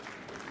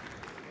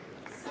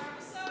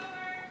 Service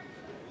over.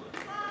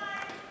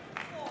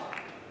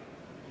 5-4.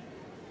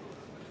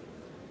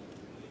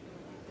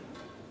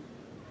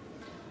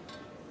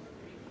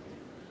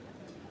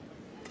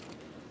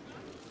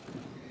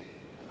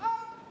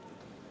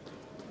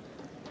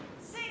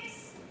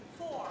 Six,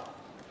 4.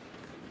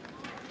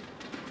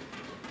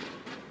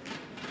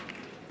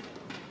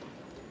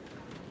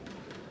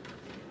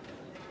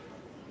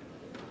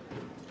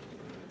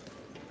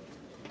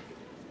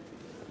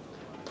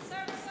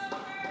 Service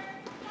over.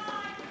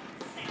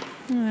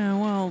 5-6. Yeah,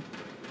 well,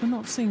 we're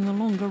not seeing the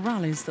longer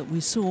rallies that we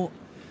saw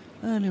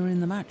earlier in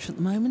the match at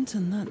the moment,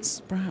 and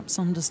that's perhaps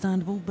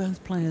understandable.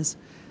 Both players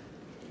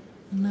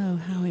know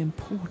how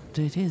important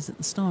it is at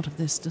the start of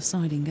this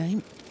deciding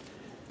game.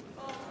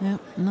 Yeah,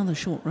 another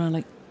short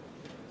rally.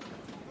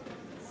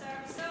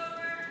 Service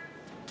over.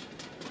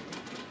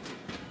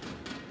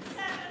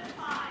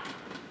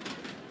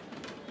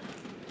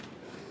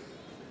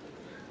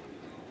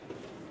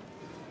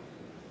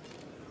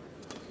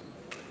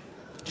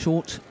 7-5.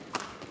 Short.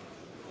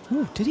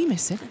 Oh, did he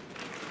miss it?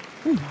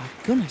 Oh my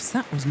goodness,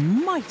 that was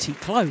mighty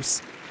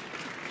close.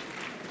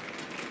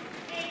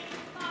 8-5.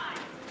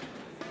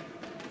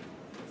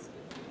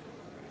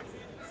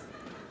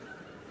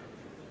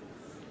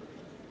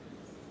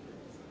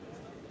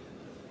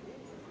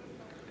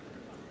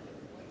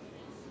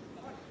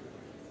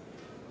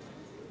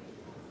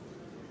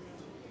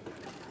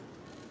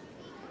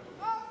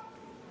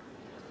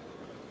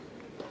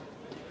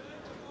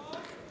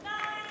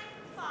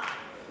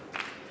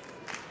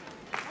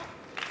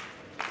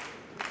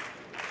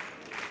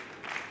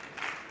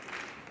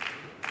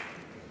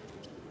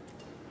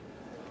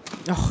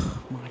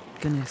 Oh my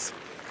goodness.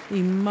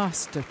 He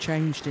must have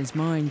changed his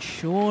mind,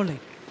 surely.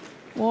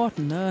 What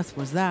on earth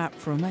was that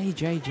from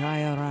Ajay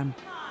Jayaram?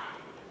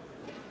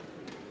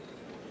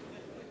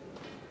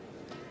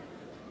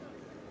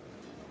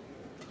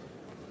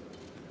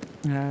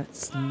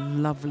 It's a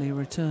lovely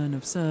return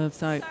of serve,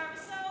 though.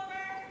 Service over.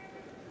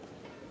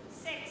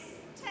 6-10.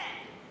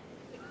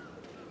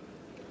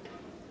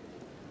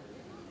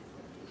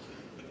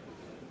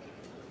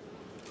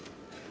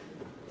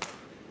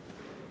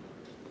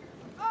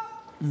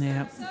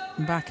 Yeah,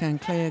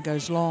 backhand clear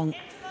goes long,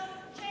 Interval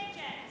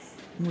changes.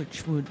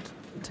 which would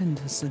tend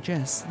to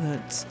suggest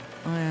that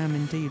I am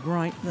indeed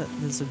right, that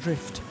there's a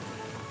drift.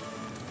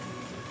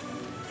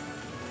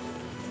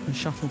 The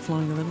shuttle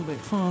flying a little bit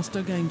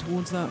faster, going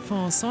towards that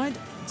far side.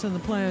 So the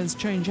players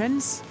change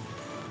ends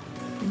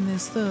in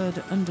this third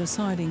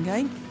undersiding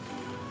game.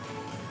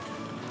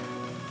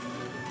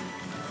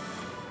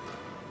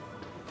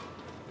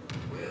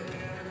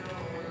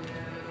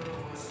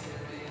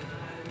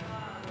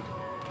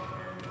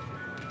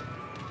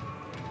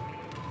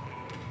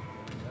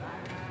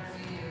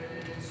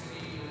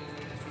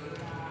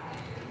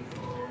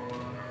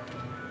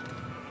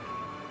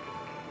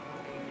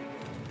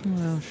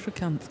 Well,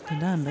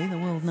 Srikanth, the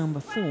world number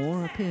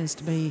 4, appears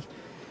to be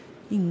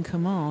in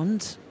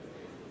command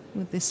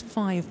with this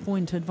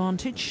 5-point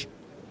advantage.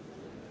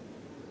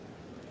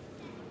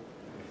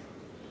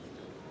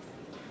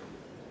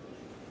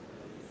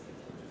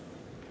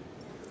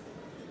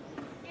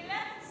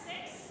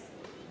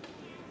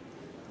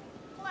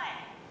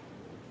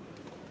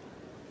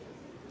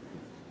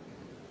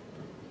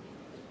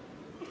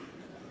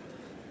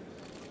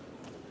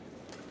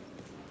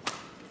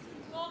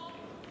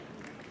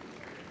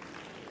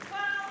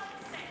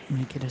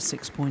 Make it a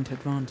 6-point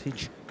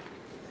advantage.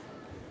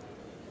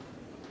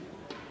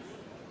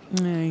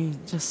 No,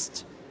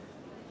 just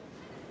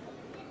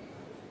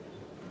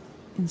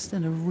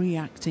instead of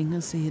reacting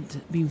as he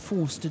had been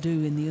forced to do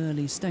in the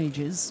early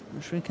stages,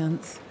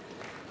 Srikanth,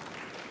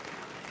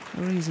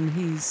 the reason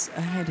he's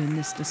ahead in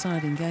this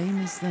deciding game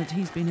is that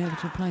he's been able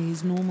to play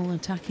his normal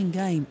attacking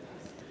game.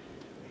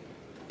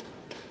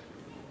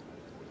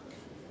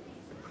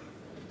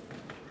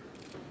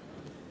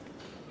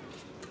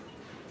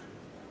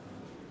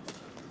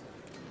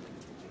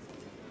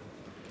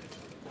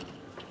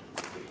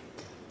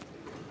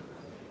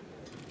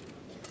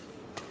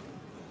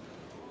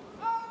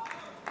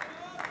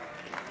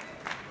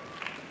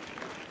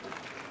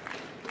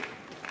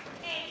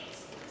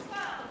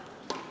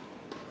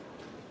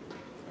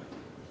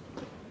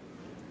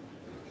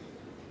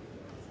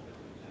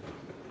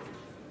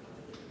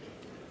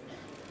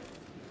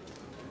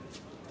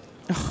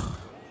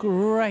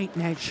 Great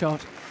net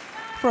shot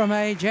from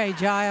Ajay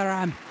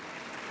Jayaram.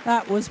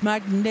 That was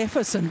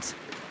magnificent.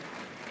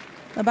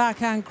 The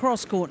backhand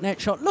cross-court net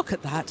shot. Look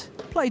at that.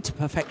 Played to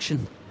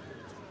perfection.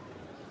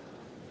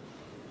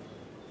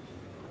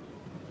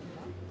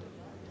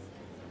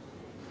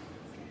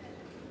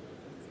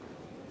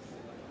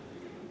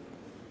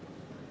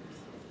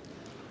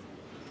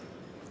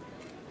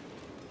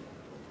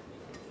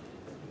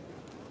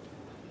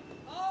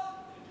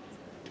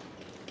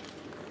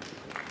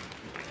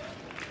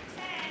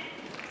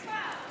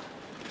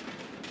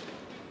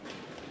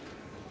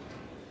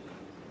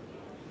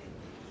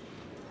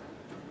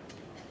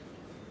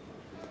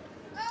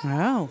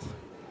 Well,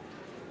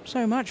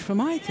 so much for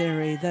my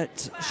theory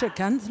that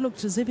Srikanth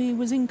looked as if he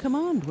was in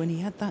command when he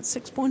had that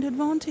 6-point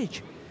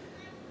advantage.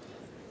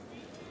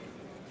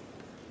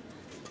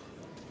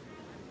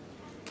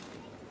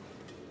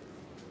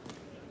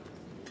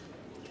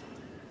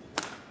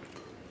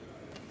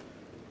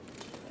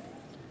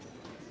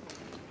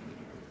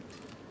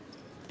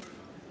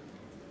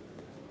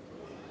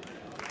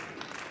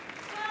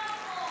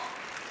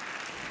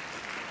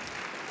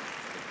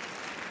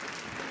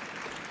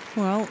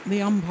 Well,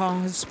 the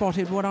umpire has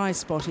spotted what I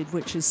spotted,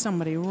 which is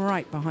somebody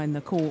right behind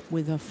the court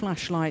with a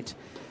flashlight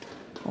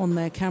on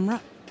their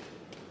camera.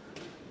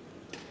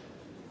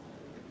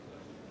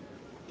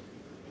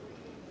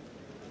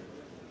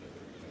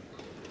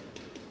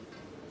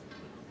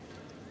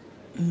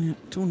 Yeah,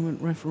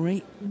 tournament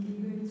referee.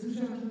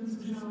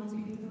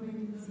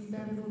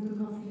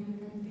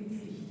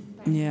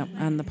 Yeah,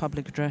 and the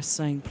public address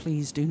saying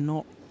please do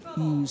not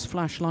use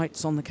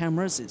flashlights on the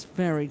cameras. It's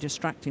very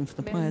distracting for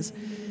the players,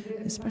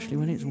 especially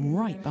when it's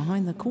right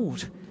behind the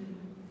court.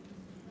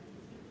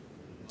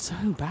 So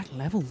back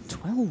level,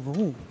 12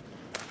 all.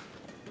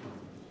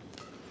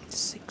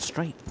 6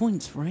 straight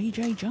points for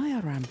Ajay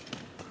Jayaram.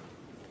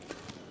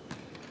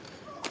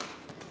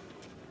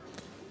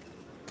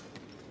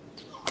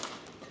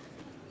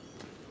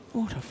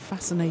 What a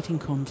fascinating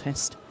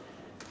contest.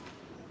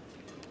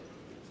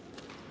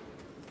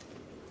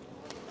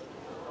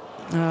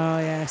 Oh,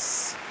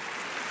 yes.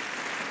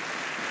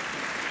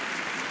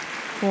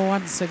 Well,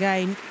 once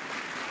again,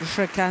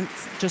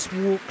 Srikanth just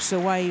walks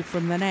away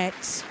from the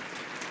net,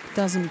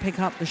 doesn't pick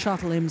up the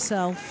shuttle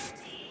himself.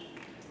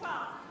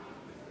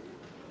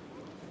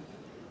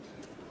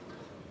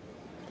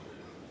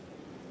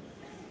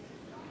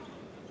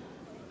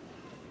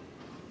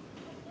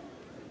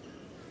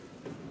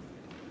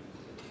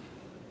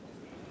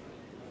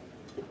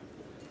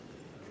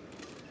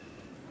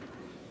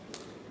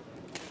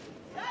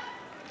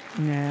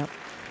 Yeah.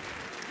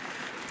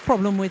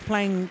 Problem with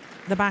playing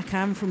the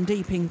backhand from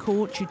deep in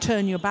court. You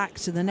turn your back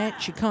to the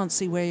net. You can't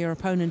see where your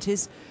opponent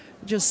is.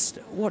 Just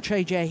watch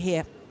AJ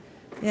here.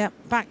 Yeah,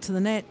 back to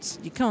the net.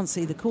 You can't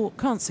see the court,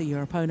 can't see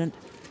your opponent.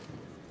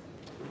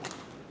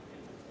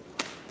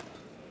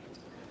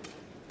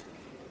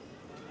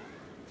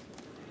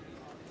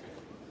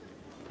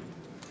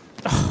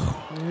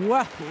 Oh,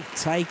 well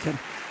taken.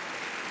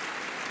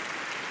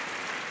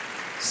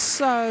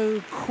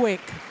 So quick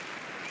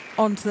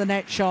onto the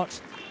net shot.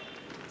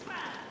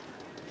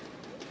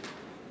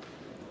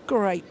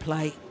 Great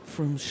play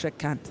from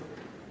Srikanth.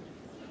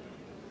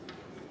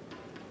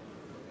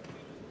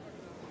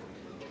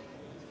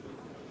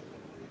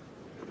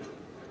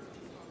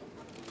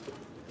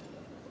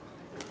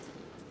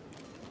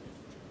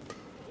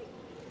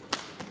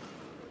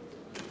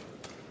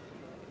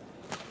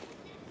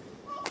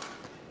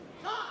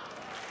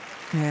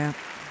 Yeah.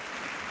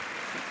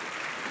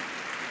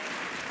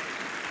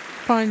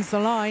 Finds the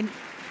line.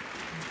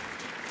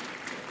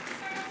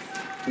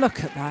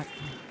 Look at that.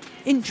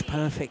 Inch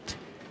perfect.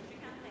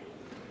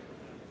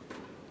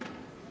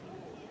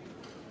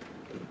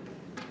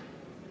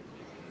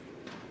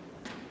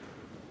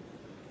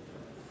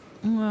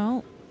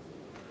 Well,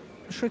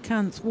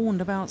 Srikanth warned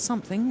about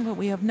something, but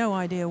we have no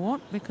idea what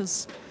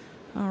because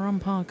our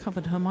umpire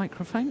covered her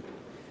microphone.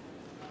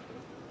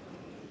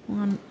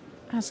 One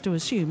has to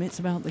assume it's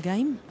about the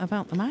game,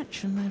 about the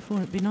match, and therefore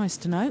it'd be nice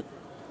to know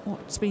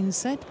what's been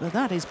said, but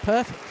that is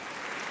perfect.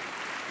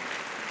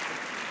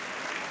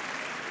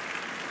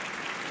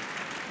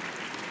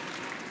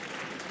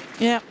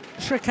 Yeah,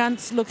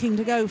 Srikanth's looking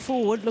to go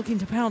forward, looking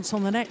to pounce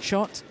on the net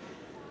shot.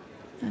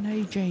 And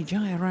Ajay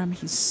Jayaram,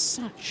 he's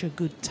such a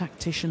good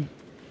tactician,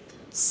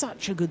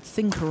 such a good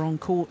thinker on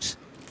court,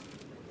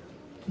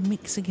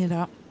 mixing it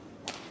up.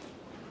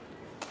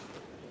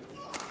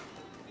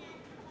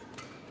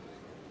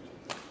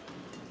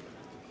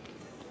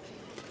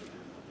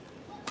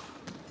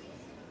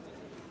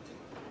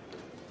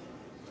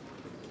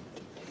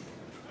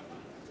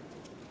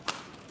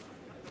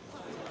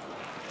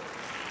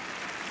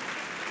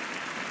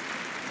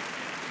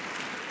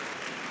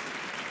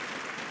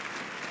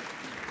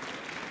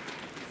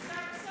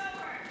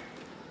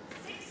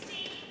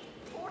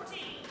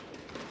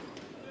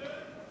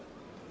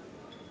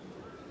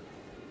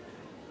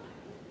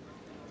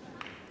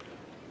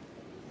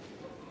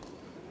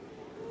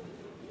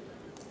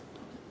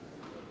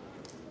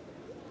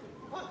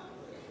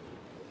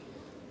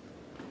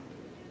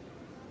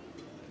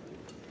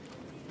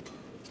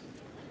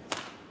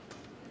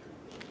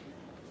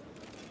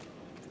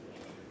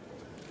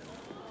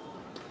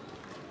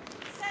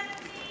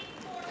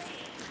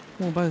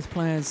 Well, both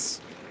players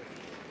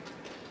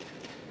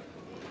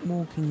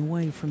walking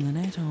away from the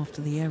net after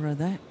the error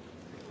there.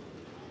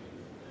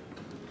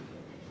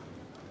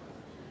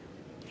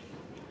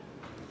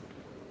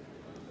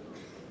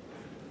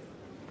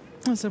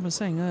 As I was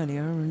saying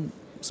earlier,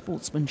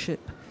 sportsmanship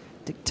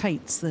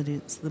dictates that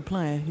it's the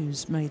player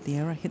who's made the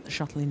error, hit the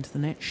shuttle into the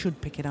net, should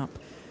pick it up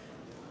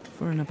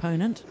for an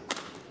opponent.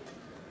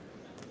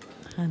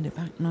 Hand it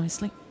back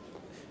nicely.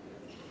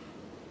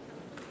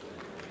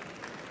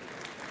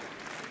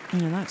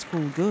 Yeah, that's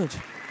called good.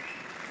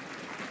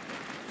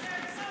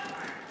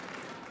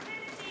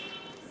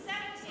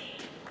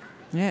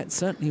 Yeah, it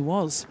certainly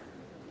was.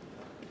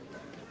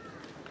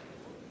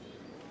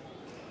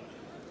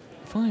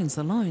 Finds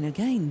the line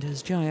again,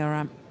 does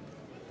Jayaram.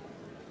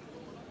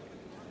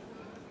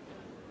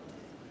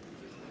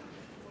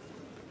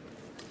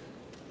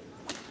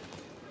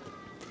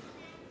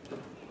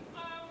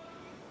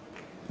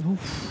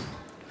 Oof.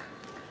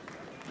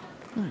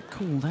 That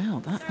called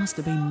out. That must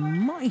have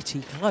been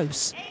mighty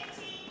close.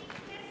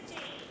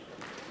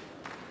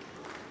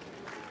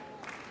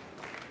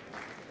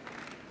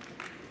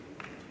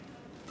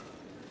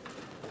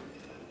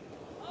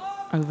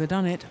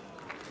 Overdone it.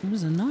 It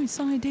was a nice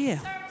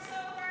idea.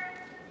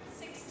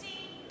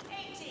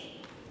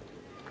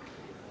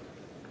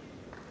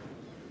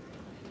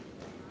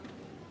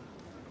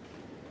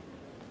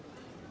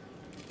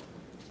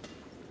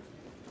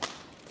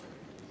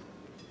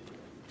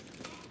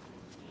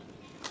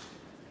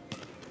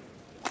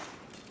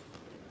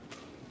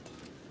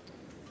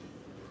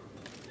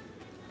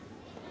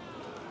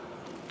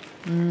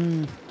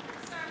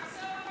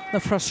 The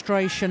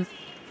frustration,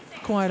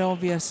 quite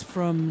obvious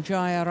from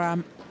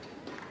Jayaram.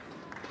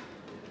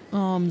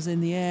 Arms in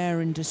the air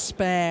in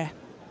despair.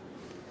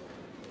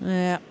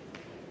 Yeah.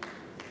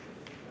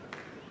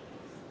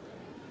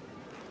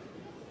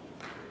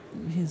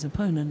 His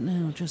opponent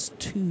now just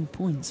 2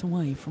 points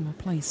away from a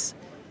place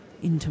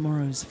in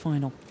tomorrow's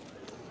final.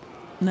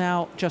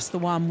 Now just the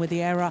one with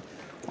the error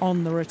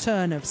on the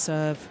return of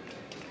serve.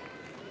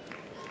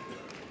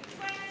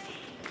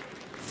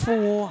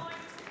 4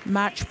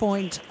 match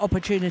point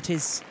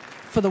opportunities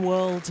for the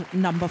world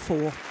number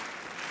 4.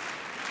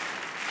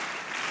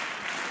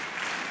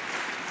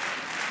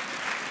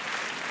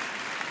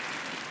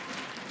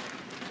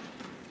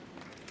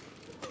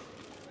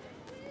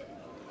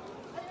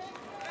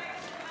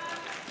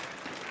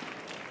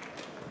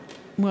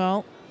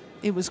 Well,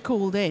 it was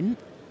called in.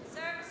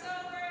 Service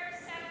over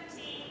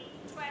 17.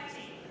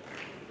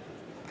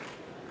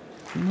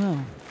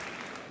 Well,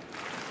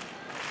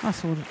 I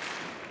thought...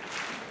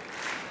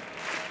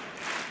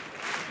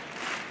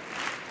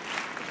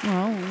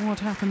 Well, what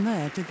happened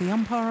there? Did the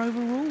umpire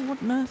overrule?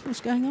 What on earth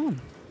was going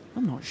on?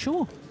 I'm not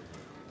sure.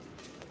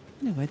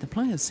 Anyway, the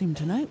players seem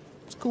to know.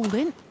 It's called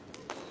in.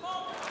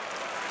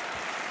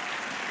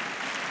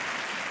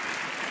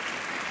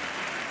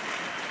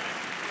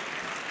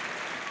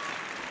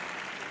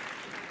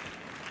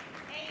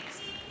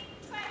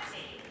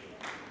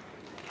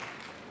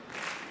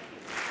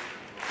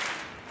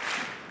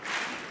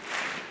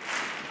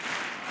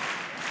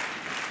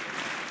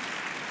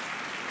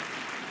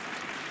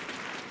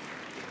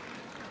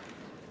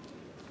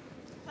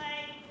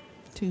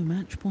 Two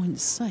match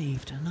points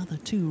saved. Another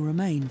two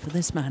remain for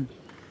this man.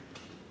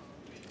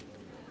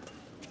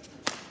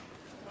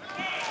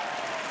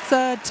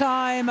 Third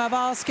time of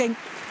asking.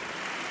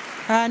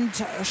 And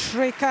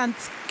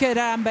Srikanth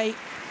Kidambi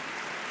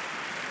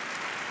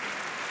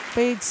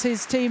beats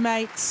his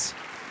teammates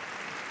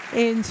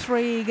in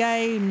 3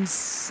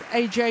 games.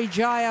 Ajay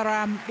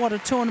Jayaram, what a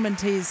tournament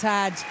he's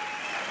had.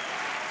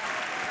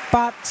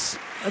 But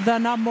the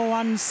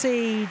 #1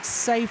 seed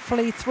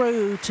safely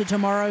through to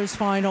tomorrow's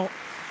final.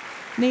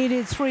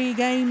 Needed 3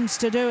 games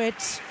to do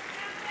it.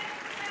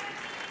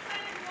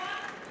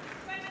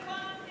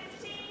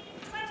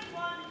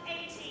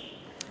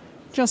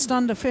 Just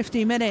under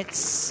 50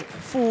 minutes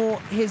for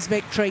his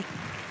victory.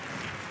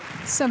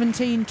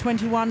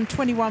 17-21,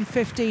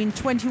 21-15,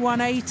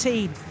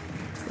 21-18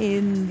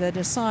 in the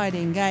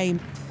deciding game.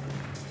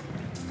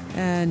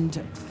 And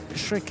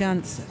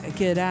Srikanth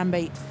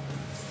Kidambi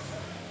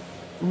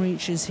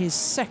reaches his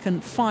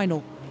 2nd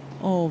final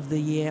of the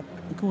year.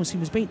 Of course, he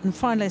was beaten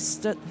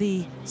finalist at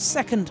the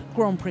 2nd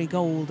Grand Prix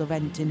Gold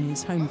event in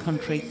his home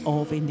country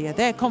of India.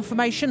 Their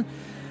confirmation,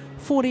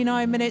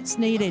 49 minutes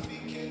needed,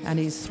 and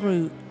he's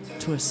through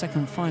to a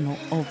 2nd final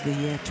of the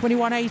year.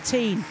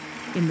 21-18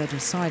 in the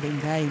deciding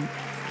game.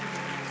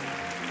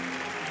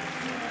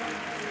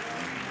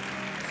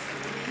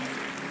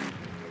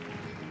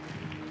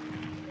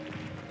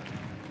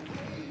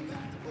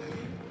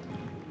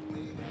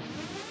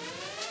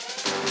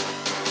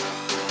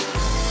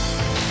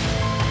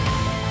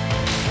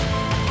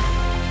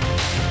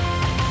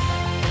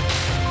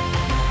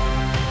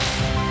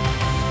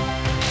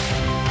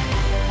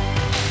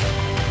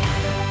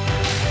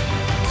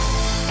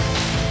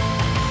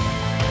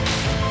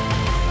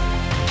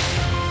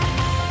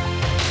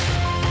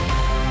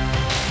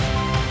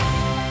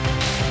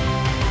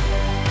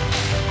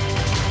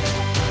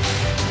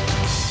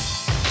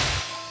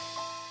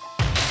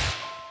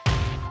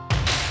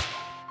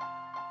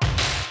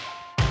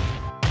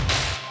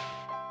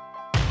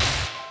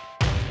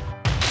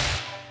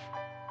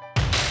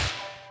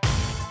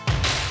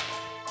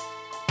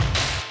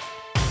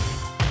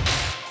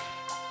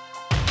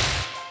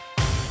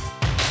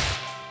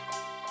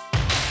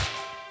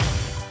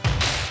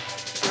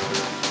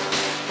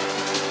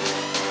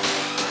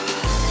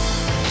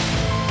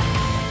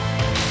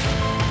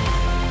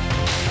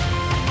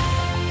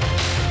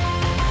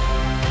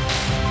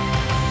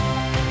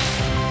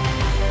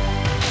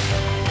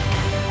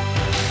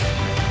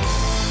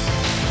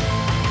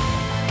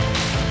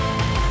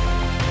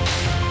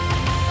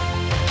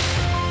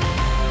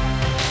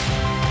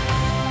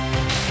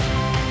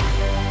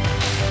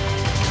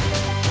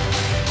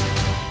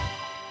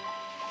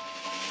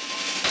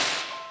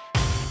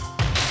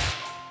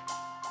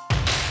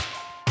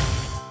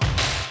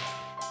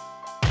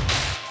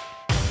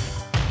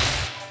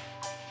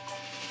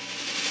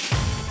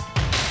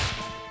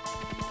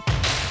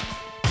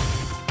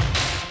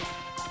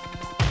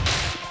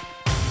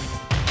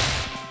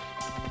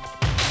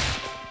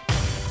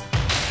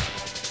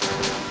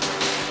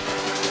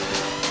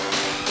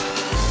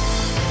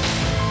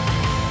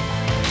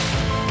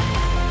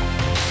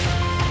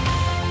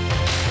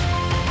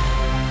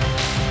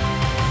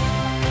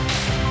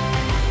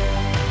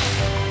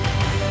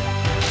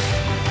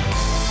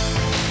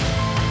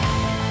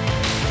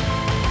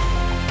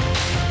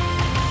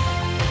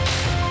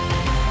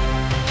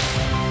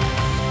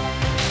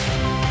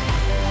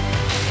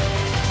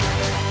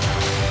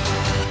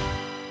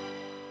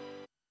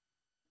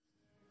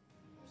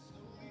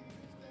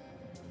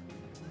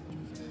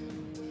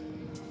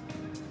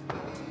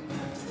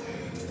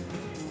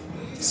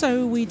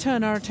 So we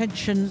turn our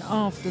attention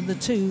after the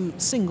 2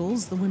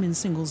 singles, the women's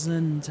singles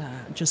and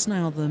just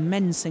now the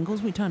men's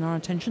singles, we turn our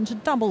attention to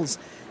doubles.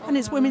 And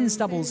it's women's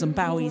doubles and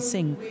Bowie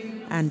Singh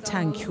and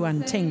Tang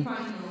Kuan Ting,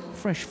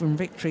 fresh from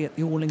victory at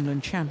the All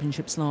England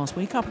Championships last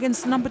week, up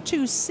against the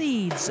 #2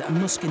 seeds,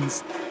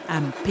 Muskins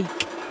and Peak.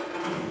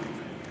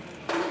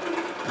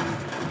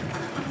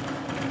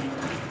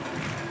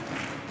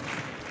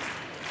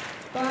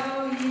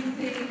 Bowie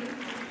Singh,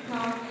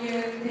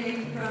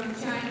 from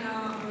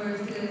China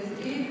versus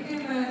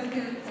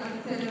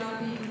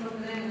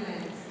from the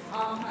Netherlands.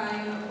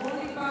 Umpire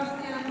Oli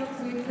Bastian from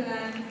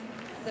Switzerland.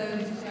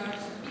 Service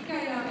judge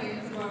Michaela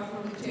Benzema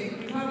from the Czech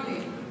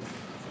Republic.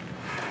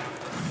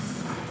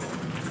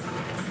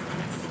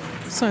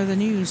 So the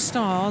new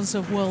stars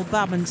of world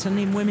badminton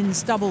in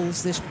women's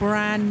doubles, this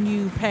brand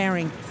new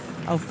pairing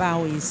of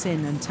Bao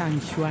Yixin and Tang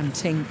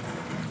Xuanting.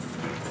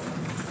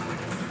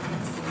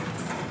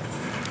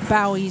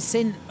 Bao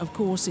Yixin, of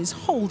course, is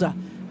holder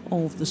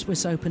of the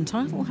Swiss Open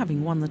title,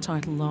 having won the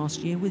title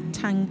last year with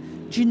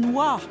Tang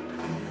Jinhua.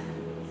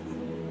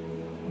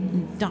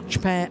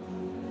 Dutch pair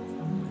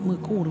were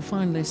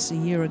quarter-finalists a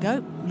year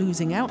ago,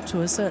 losing out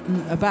to a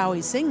certain Bao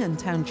Yixin and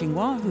Tang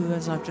Jinhua, who,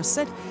 as I've just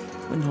said,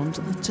 went on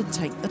to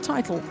take the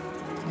title.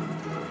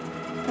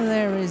 And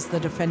there is the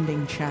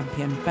defending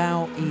champion,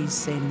 Bao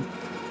Yixin.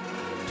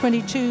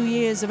 22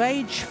 years of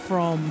age,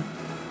 from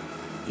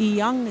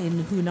Yiyang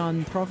in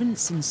Hunan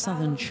province in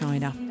southern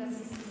China.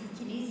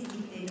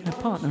 Her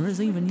partner is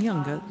even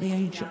younger, at the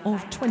age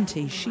of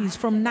 20. She's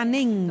from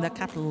Nanning, the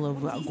capital of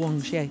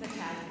Guangxi,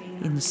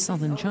 in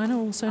southern China,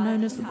 also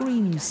known as the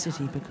Green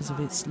City because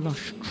of its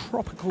lush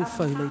tropical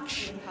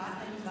foliage.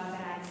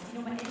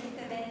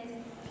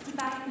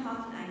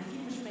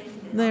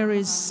 There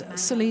is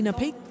Selena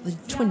Peek, the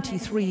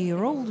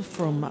 23-year-old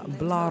from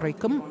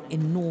Blaricum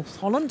in North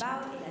Holland.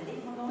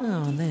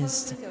 Oh, and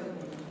there's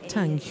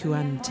Tang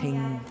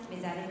Xuanting.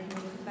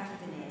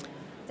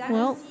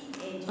 Well,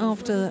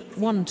 after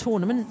one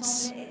tournament,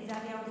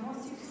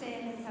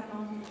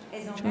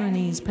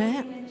 Chinese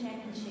pair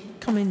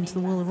come into the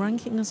world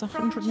ranking as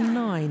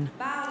 109.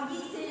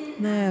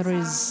 There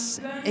is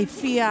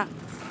Efia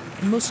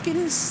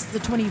Muskins, the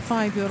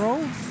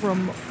 25-year-old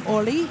from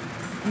Olly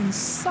in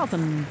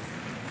southern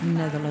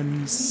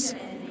Netherlands.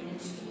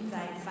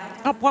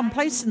 Up one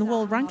place in the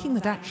world ranking, the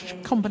Dutch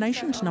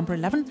combination to number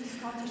 11.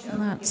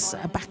 And that's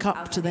back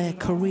up to their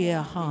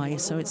career high.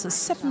 So it's a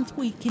 7th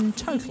week in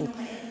total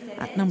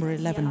at number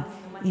 11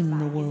 in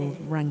the world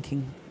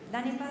ranking.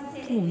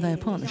 Formed their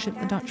partnership,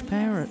 the Dutch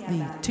pair, at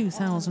the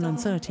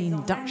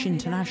 2013 Dutch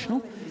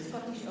International.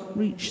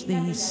 Reached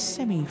the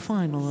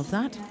semi-final of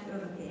that.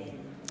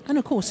 And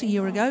of course, a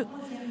year ago,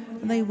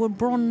 they were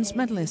bronze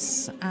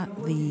medalists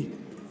at the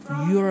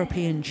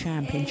European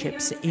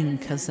Championships in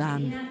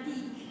Kazan.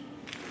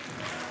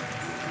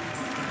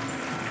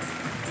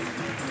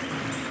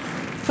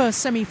 First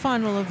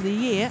semi-final of the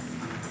year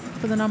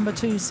for the number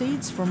 2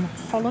 seeds from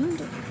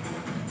Holland.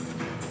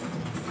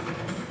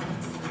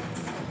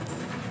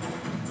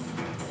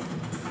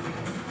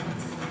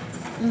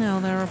 Now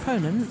their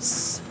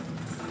opponents,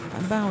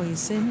 Bao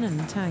Yixin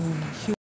and Tang Xuanting.